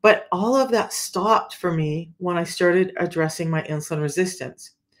 But all of that stopped for me when I started addressing my insulin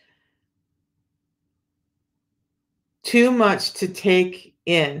resistance. Too much to take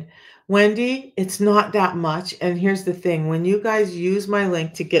in. Wendy, it's not that much. And here's the thing, when you guys use my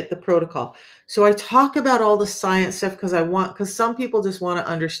link to get the protocol. So I talk about all the science stuff because some people just want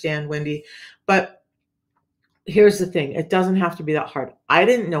to understand, Wendy. But here's the thing, it doesn't have to be that hard. I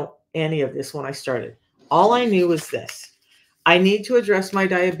didn't know any of this when I started. All I knew was this: I need to address my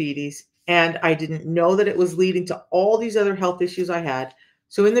diabetes, and I didn't know that it was leading to all these other health issues I had.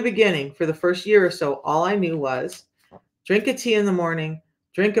 So in the beginning, for the first year or so, all I knew was drink a tea in the morning,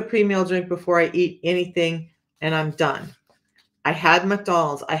 drink a pre-meal drink before I eat anything, and I'm done. I had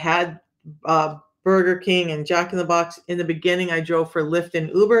McDonald's, I had Burger King and Jack in the Box. In the beginning, I drove for Lyft and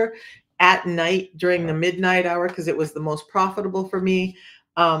Uber at night during the midnight hour because it was the most profitable for me.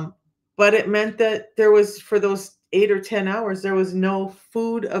 But it meant that there was, for those 8 or 10 hours, there was no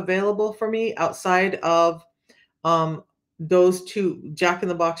food available for me outside of those two, Jack in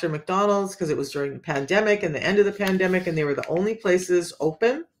the Box or McDonald's, because it was during the pandemic and the end of the pandemic, and they were the only places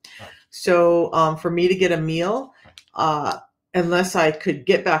open. So for me to get a meal, unless I could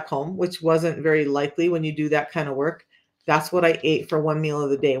get back home, which wasn't very likely when you do that kind of work, that's what I ate for one meal of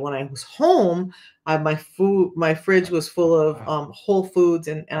the day. When I was home, my fridge was full of whole foods,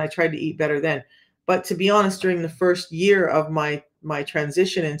 and I tried to eat better then. But to be honest, during the first year of my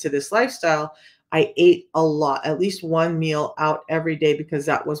transition into this lifestyle, I ate a lot, at least one meal out every day, because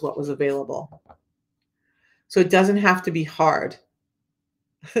that was what was available. So it doesn't have to be hard.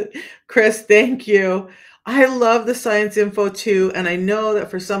 Chris, thank you. I love the science info too. And I know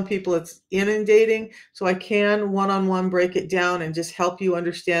that for some people it's inundating. So I can one-on-one break it down and just help you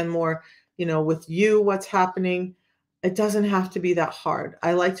understand more, with you, what's happening. It doesn't have to be that hard.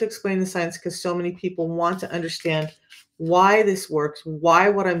 I like to explain the science because so many people want to understand why this works, why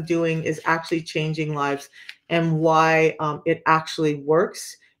what I'm doing is actually changing lives, and why it actually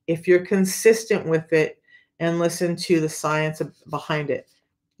works if you're consistent with it and listen to the science behind it.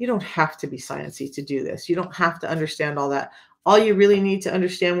 You don't have to be sciencey to do this. You don't have to understand all that. All you really need to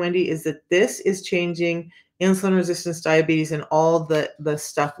understand, Wendy, is that this is changing insulin resistance, diabetes, and all the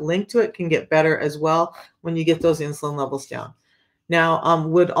stuff linked to it can get better as well when you get those insulin levels down. Now,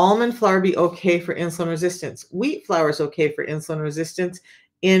 would almond flour be okay for insulin resistance? Wheat flour is okay for insulin resistance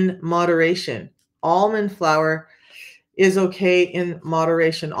in moderation. Almond flour is okay in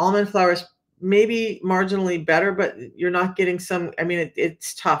moderation. Almond flour is maybe marginally better, but you're not getting some,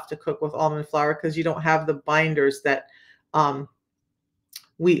 it's tough to cook with almond flour because you don't have the binders that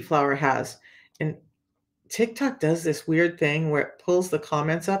wheat flour has. And TikTok does this weird thing where it pulls the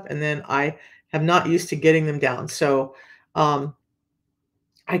comments up, and then I am not used to getting them down. So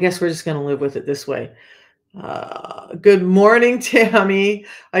I guess we're just going to live with it this way. Good morning, Tammy.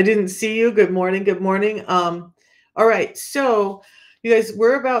 I didn't see you. Good morning. Good morning. All right. So you guys,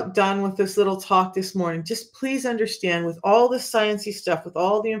 we're about done with this little talk this morning. Just please understand, with all the sciencey stuff, with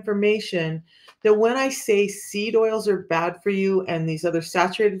all the information, that when I say seed oils are bad for you and these other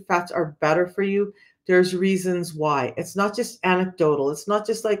saturated fats are better for you, there's reasons why. It's not just anecdotal. It's not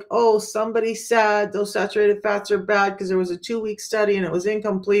just like, oh, somebody said those saturated fats are bad because there was a 2-week study and it was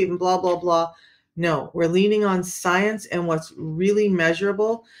incomplete and blah, blah, blah. No, we're leaning on science and what's really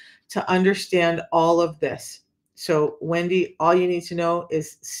measurable to understand all of this. So, Wendy, all you need to know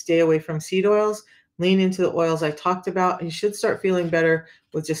is stay away from seed oils, lean into the oils I talked about, and you should start feeling better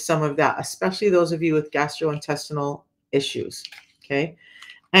with just some of that, especially those of you with gastrointestinal issues. Okay.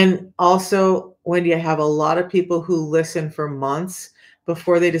 And also, Wendy, I have a lot of people who listen for months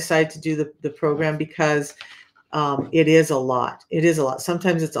before they decide to do the program because it is a lot. It is a lot.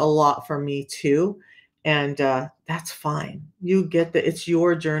 Sometimes it's a lot for me too. And that's fine. You get that it's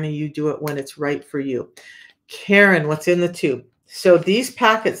your journey. You do it when it's right for you. Karen, what's in the tube? So these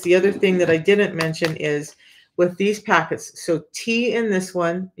packets, the other thing that I didn't mention is with these packets. So tea in this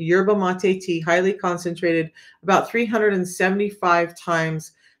one, yerba mate tea, highly concentrated, about 375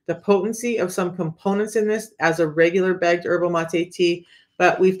 times the potency of some components in this as a regular bagged yerba mate tea.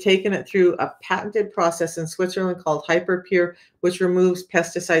 But we've taken it through a patented process in Switzerland called HyperPure, which removes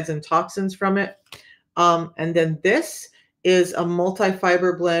pesticides and toxins from it. And then this is a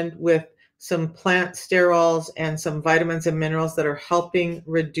multi-fiber blend with some plant sterols and some vitamins and minerals that are helping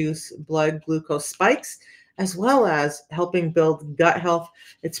reduce blood glucose spikes, as well as helping build gut health.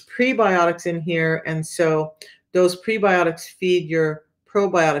 It's prebiotics in here. And so those prebiotics feed your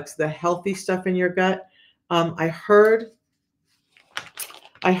probiotics, the healthy stuff in your gut. I heard,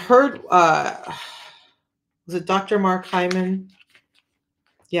 was it Dr. Mark Hyman?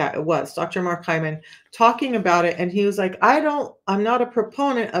 Yeah, it was Dr. Mark Hyman talking about it. And he was like, I'm not a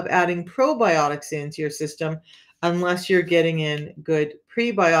proponent of adding probiotics into your system unless you're getting in good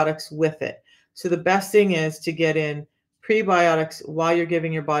prebiotics with it. So the best thing is to get in prebiotics while you're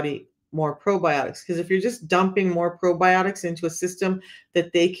giving your body more probiotics. Because if you're just dumping more probiotics into a system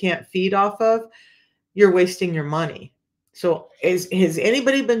that they can't feed off of, you're wasting your money. So has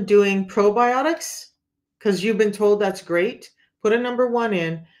anybody been doing probiotics? Because you've been told that's great. Put a number 1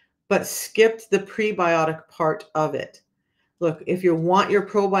 in, but skipped the prebiotic part of it. Look, if you want your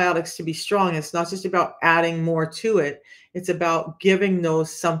probiotics to be strong, it's not just about adding more to it. It's about giving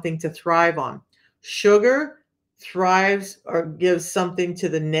those something to thrive on. Sugar thrives or gives something to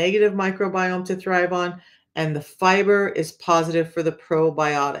the negative microbiome to thrive on, and the fiber is positive for the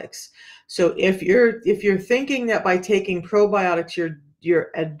probiotics. So if you're thinking that by taking probiotics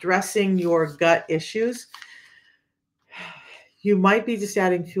you're addressing your gut issues, you might be just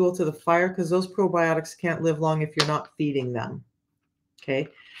adding fuel to the fire, because those probiotics can't live long if you're not feeding them. Okay.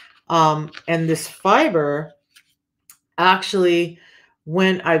 And this fiber, actually,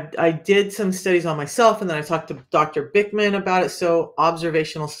 when I did some studies on myself, and then I talked to Dr. Bickman about it. So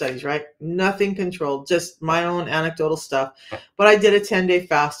observational studies, right? Nothing controlled, just my own anecdotal stuff. But I did a 10-day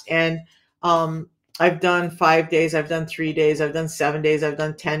fast, and I've done 5 days, I've done 3 days, I've done 7 days, I've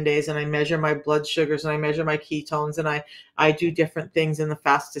done 10 days, and I measure my blood sugars and I measure my ketones, and I do different things in the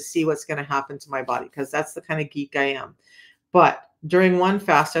fast to see what's going to happen to my body, because that's the kind of geek I am. But during one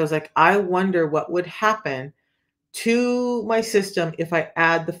fast, I was like, I wonder what would happen to my system if I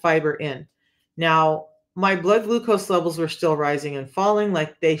add the fiber in. Now, my blood glucose levels were still rising and falling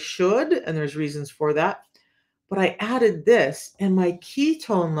like they should, and there's reasons for that. But I added this, and my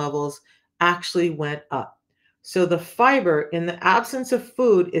ketone levels actually went up. So the fiber, in the absence of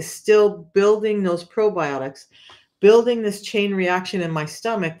food, is still building those probiotics, building this chain reaction in my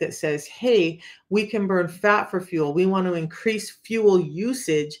stomach that says, hey, we can burn fat for fuel. We want to increase fuel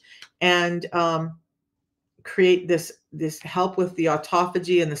usage and create this help with the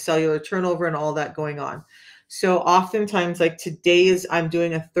autophagy and the cellular turnover and all that going on. So oftentimes, like today I'm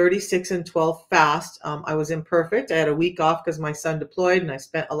doing a 36 and 12 fast. I was imperfect. I had a week off because my son deployed and I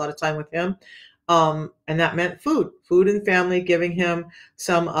spent a lot of time with him. And that meant food and family, giving him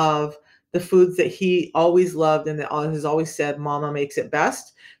some of the foods that he always loved and that has always said, Mama makes it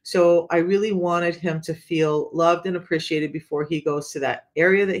best. So I really wanted him to feel loved and appreciated before he goes to that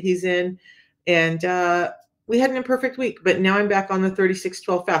area that he's in. And we had an imperfect week, but now I'm back on the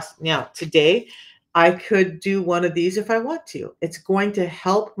 36-12 fast. Now, today, I could do one of these if I want to. It's going to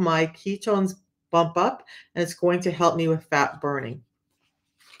help my ketones bump up, and it's going to help me with fat burning.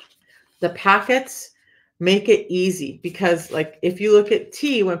 The packets make it easy, because like if you look at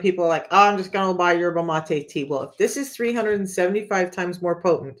tea, when people are like, oh, I'm just going to buy yerba mate tea. Well, if this is 375 times more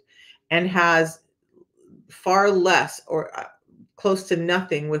potent and has far less or close to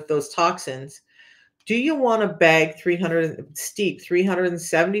nothing with those toxins, do you want to bag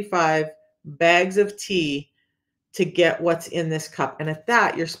 375 bags of tea to get what's in this cup? And at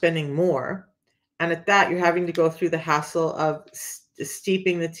that, you're spending more. And at that, you're having to go through the hassle of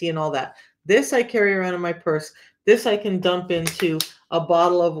steeping the tea and all that. This I carry around in my purse. This I can dump into a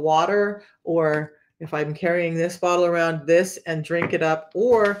bottle of water, or if I'm carrying this bottle around, this, and drink it up.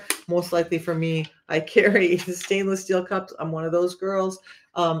 Or most likely for me, I carry stainless steel cups. I'm one of those girls.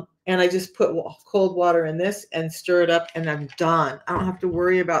 And I just put cold water in this and stir it up, and I'm done. I don't have to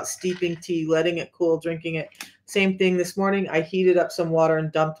worry about steeping tea, letting it cool, drinking it. Same thing this morning. I heated up some water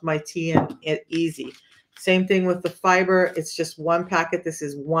and dumped my tea in it, easy. Same thing with the fiber. It's just one packet. This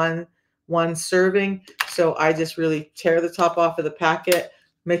is one serving. So I just really tear the top off of the packet,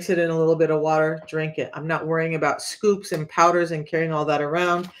 mix it in a little bit of water, drink it. I'm not worrying about scoops and powders and carrying all that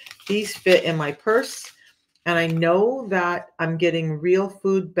around. These fit in my purse. And I know that I'm getting real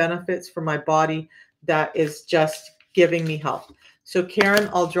food benefits for my body that is just giving me health. So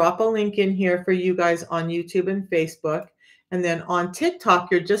Karen, I'll drop a link in here for you guys on YouTube and Facebook. And then on TikTok,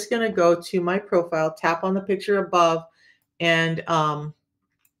 you're just going to go to my profile, tap on the picture above, and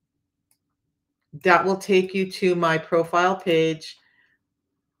that will take you to my profile page.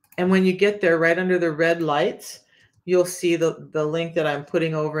 And when you get there, right under the red lights, you'll see the link that I'm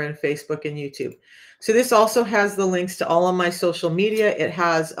putting over in Facebook and YouTube. So this also has the links to all of my social media. It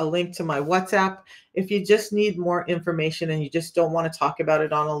has a link to my WhatsApp. If you just need more information and you just don't want to talk about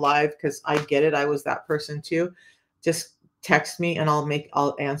it on a live, because I get it, I was that person too, just text me and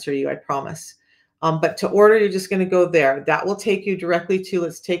I'll answer you, I promise. But to order, you're just going to go there. That will take you directly to,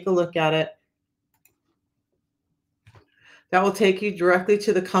 let's take a look at it. That will take you directly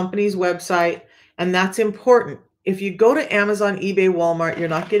to the company's website, and that's important. If you go to Amazon, eBay, Walmart, you're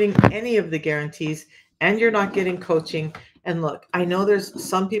not getting any of the guarantees, and you're not getting coaching. And look, I know there's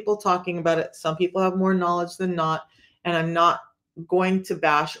some people talking about it. Some people have more knowledge than not, and I'm not going to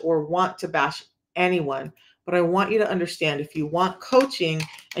bash or want to bash anyone. But I want you to understand, if you want coaching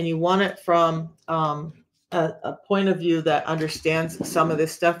and you want it from a point of view that understands some of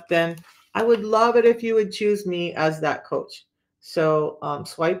this stuff, then I would love it if you would choose me as that coach. So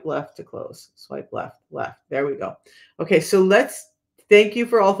swipe left to close. Swipe left, left. There we go. Okay, so let's thank you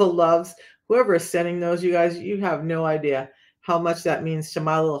for all the loves. Whoever is sending those, you guys, you have no idea how much that means to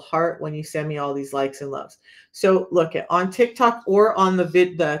my little heart when you send me all these likes and loves. So look at on TikTok or on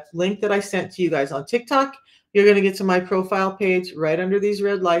the link that I sent to you guys on TikTok, you're going to get to my profile page. Right under these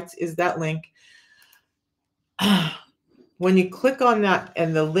red lights is that link. When you click on that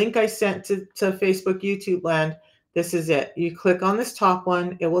and the link I sent to Facebook, YouTube land, this is it. You click on this top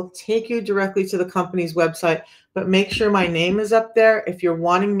one, it will take you directly to the company's website, but make sure my name is up there. If you're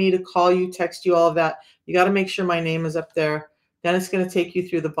wanting me to call you, text you, all of that, you got to make sure my name is up there. Then it's going to take you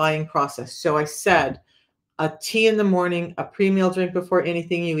through the buying process. So I said a tea in the morning, a pre-meal drink before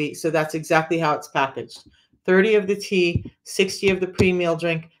anything you eat. So that's exactly how it's packaged. 30 of the tea, 60 of the pre-meal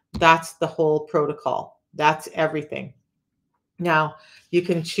drink. That's the whole protocol. That's everything. Now, you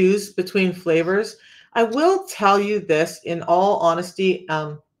can choose between flavors. I will tell you this in all honesty,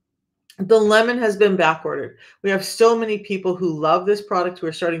 the lemon has been backordered. We have so many people who love this product who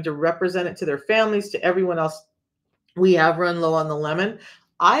are starting to represent it to their families, to everyone else. We have run low on the lemon.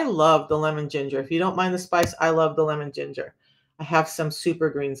 I love the lemon ginger. If you don't mind the spice, I love the lemon ginger. I have some super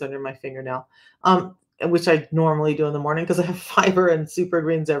greens under my fingernail, which I normally do in the morning because I have fiber and super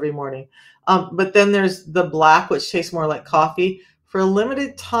greens every morning. But then there's the black, which tastes more like coffee. For a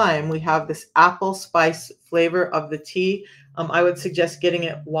limited time, we have this apple spice flavor of the tea. I would suggest getting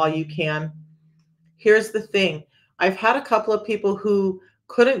it while you can. Here's the thing. I've had a couple of people who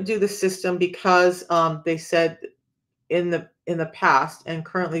couldn't do the system because they said in the past, and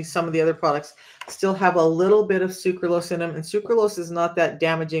currently some of the other products still have a little bit of sucralose in them, and sucralose is not that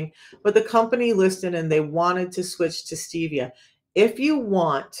damaging, but the company listened and they wanted to switch to stevia. If you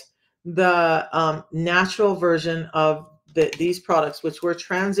want the natural version of these products, which we're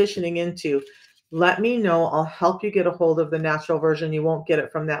transitioning into, let me know. I'll help you get a hold of the natural version. You won't get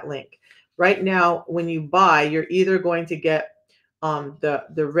it from that link. Right now, when you buy, you're either going to get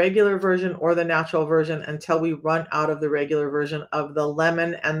the regular version or the natural version until we run out of the regular version of the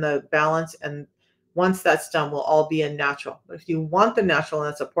lemon and the balance. And once that's done, we'll all be in natural. But if you want the natural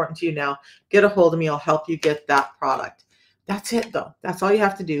and that's important to you now, get a hold of me. I'll help you get that product. That's it, though. That's all you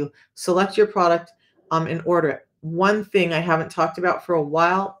have to do. Select your product and order it. One thing I haven't talked about for a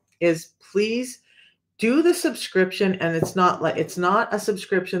while is please do the subscription. And it's not a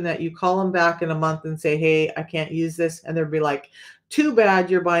subscription that you call them back in a month and say, hey, I can't use this. And they'll be like, too bad,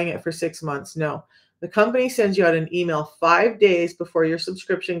 you're buying it for 6 months. No, the company sends you out an email 5 days before your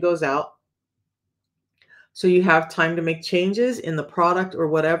subscription goes out. So you have time to make changes in the product or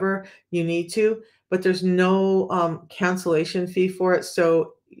whatever you need to, but there's no cancellation fee for it.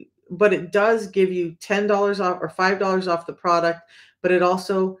 So, but it does give you $10 off or $5 off the product, but it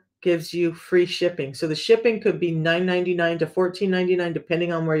also gives you free shipping. So the shipping could be $9.99 to $14.99,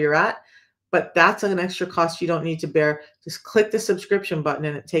 depending on where you're at. But that's an extra cost you don't need to bear. Just click the subscription button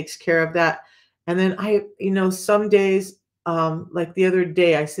and it takes care of that. And then some days, like the other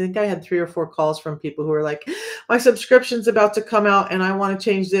day, I think I had 3 or 4 calls from people who were like, my subscription's about to come out and I want to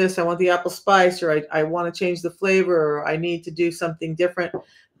change this. I want the apple spice, or I want to change the flavor, or I need to do something different.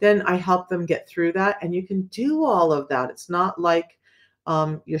 Then I help them get through that. And you can do all of that. It's not like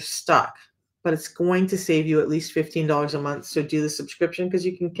you're stuck, but it's going to save you at least $15 a month. So do the subscription because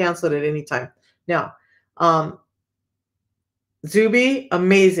you can cancel it at any time. Now, Zuby,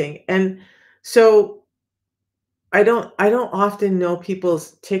 amazing. And so I don't often know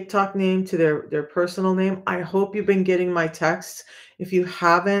people's TikTok name to their personal name. I hope you've been getting my texts. If you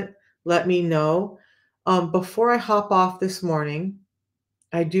haven't, let me know. Before I hop off this morning,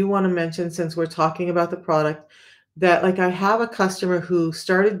 I do want to mention, since we're talking about the product, that I have a customer who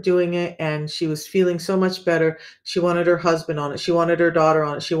started doing it and she was feeling so much better. She wanted her husband on it. She wanted her daughter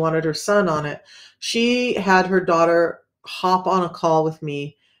on it. She wanted her son on it. She had her daughter hop on a call with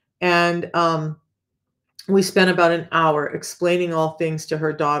me, and we spent about an hour explaining all things to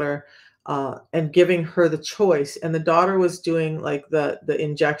her daughter and giving her the choice. And the daughter was doing the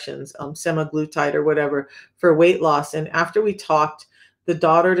injections, semaglutide or whatever, for weight loss. And after we talked, the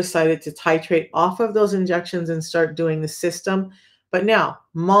daughter decided to titrate off of those injections and start doing the system. But now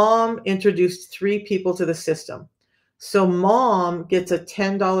mom introduced 3 people to the system. So mom gets a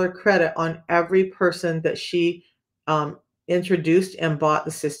 $10 credit on every person that she introduced and bought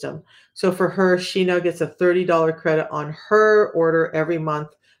the system. So for her, she now gets a $30 credit on her order every month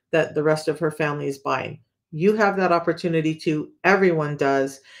that the rest of her family is buying. You have that opportunity too. Everyone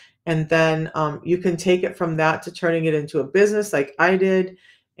does. And then you can take it from that to turning it into a business like I did.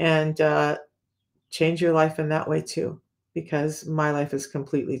 and change your life in that way too, because my life is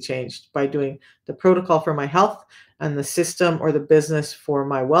completely changed by doing the protocol for my health and the system or the business for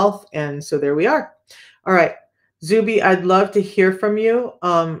my wealth. And so there we are. All right, Zuby, I'd love to hear from you.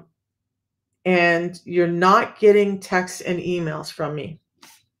 And you're not getting texts and emails from me.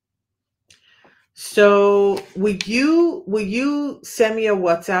 So will you send me a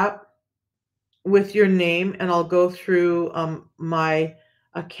WhatsApp with your name, and I'll go through my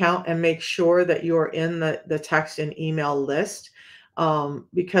account and make sure that you're in the text and email list,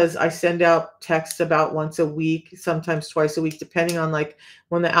 because I send out texts about once a week, sometimes twice a week, depending on, like,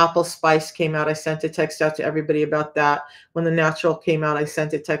 when the apple spice came out, I sent a text out to everybody about that. When the natural came out, I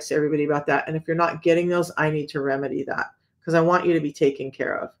sent a text to everybody about that. And if you're not getting those, I need to remedy that, because I want you to be taken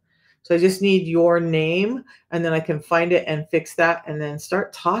care of. So I just need your name, and then I can find it and fix that and then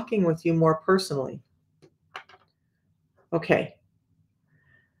start talking with you more personally. Okay.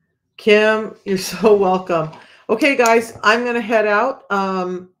 Kim, you're so welcome. Okay, guys, I'm going to head out.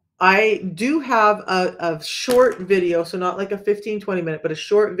 I do have a short video, so not like a 15-20 minute, but a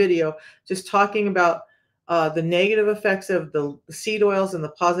short video just talking about the negative effects of the seed oils and the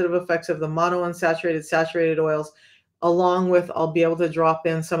positive effects of the monounsaturated, saturated oils. Along with, I'll be able to drop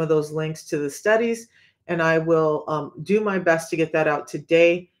in some of those links to the studies, and I will do my best to get that out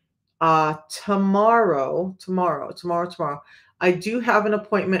today. Tomorrow, I do have an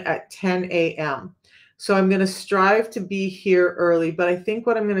appointment at 10 a.m. So I'm going to strive to be here early, but I think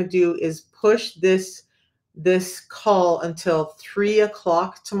what I'm going to do is push this call until 3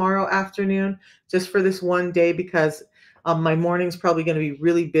 o'clock tomorrow afternoon, just for this one day, because my morning's probably going to be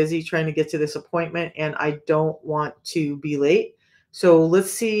really busy trying to get to this appointment, and I don't want to be late. So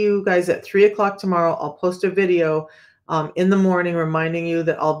let's see you guys at 3 o'clock tomorrow. I'll post a video in the morning reminding you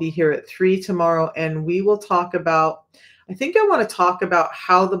that I'll be here at 3 tomorrow, and we will talk about, I think I want to talk about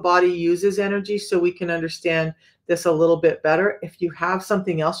how the body uses energy so we can understand this a little bit better. If you have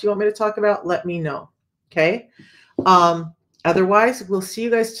something else you want me to talk about, let me know. Okay. Otherwise, we'll see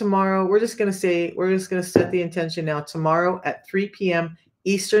you guys tomorrow. We're just going to set the intention now. Tomorrow at 3 p.m.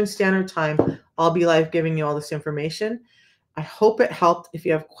 Eastern Standard Time, I'll be live giving you all this information. I hope it helped. If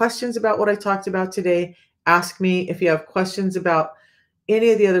you have questions about what I talked about today, ask me. If you have questions about any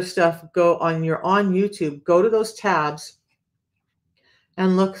of the other stuff, you're on YouTube, go to those tabs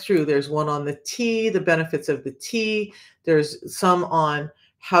and look through. There's one on the tea, the benefits of the tea. There's some on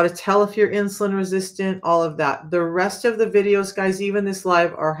how to tell if you're insulin resistant, all of that. The rest of the videos, guys, even this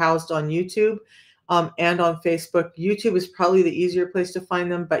live, are housed on YouTube and on Facebook. YouTube is probably the easier place to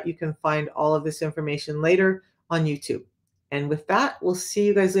find them, but you can find all of this information later on YouTube. And with that, we'll see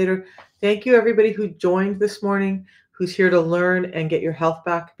you guys later. Thank you, everybody who joined this morning, who's here to learn and get your health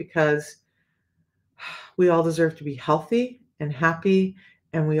back, because we all deserve to be healthy and happy,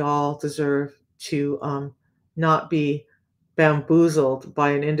 and we all deserve to not be bamboozled by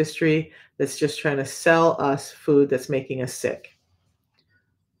an industry that's just trying to sell us food that's making us sick.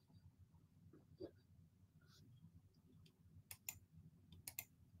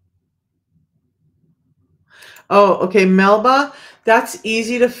 Oh, okay, Melba, that's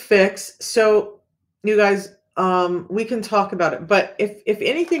easy to fix. So you guys, we can talk about it. But if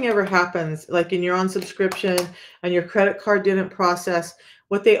anything ever happens, like and you're on subscription and your credit card didn't process,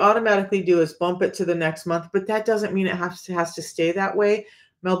 what they automatically do is bump it to the next month. But that doesn't mean it has to stay that way.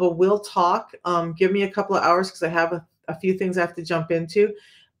 Melba, we'll talk. Give me a couple of hours, because I have a few things I have to jump into.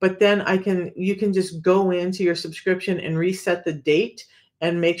 But then you can just go into your subscription and reset the date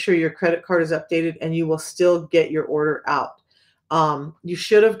and make sure your credit card is updated, and you will still get your order out. You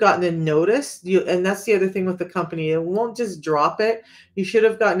should have gotten a notice. And that's the other thing with the company. It won't just drop it. You should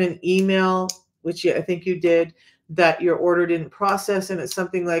have gotten an email, which I think you did, that your order didn't process. And it's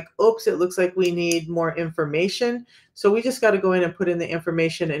something like, oops, it looks like we need more information. So we just got to go in and put in the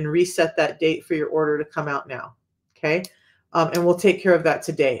information and reset that date for your order to come out now. Okay. And we'll take care of that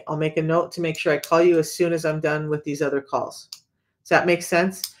today. I'll make a note to make sure I call you as soon as I'm done with these other calls. Does that make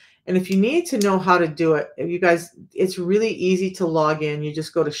sense? And if you need to know how to do it, you guys, it's really easy to log in. You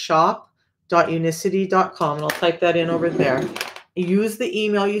just go to shop.unicity.com, and I'll type that in over there. Use the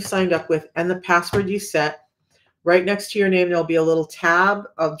email you signed up with and the password you set. Right next to your name, there'll be a little tab,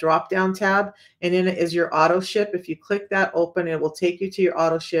 a drop-down tab, and in it is your auto ship. If you click that open, it will take you to your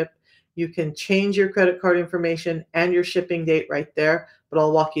auto ship. You can change your credit card information and your shipping date right there, but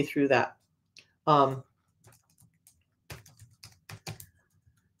I'll walk you through that.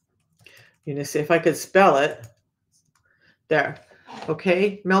 If I could spell it. There.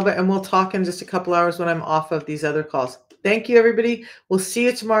 Okay, Melba, and we'll talk in just a couple hours when I'm off of these other calls. Thank you, everybody. We'll see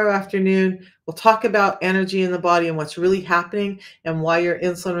you tomorrow afternoon. We'll talk about energy in the body and what's really happening and why you're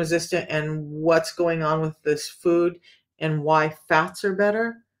insulin resistant and what's going on with this food and why fats are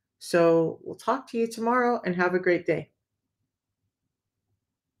better. So we'll talk to you tomorrow and have a great day.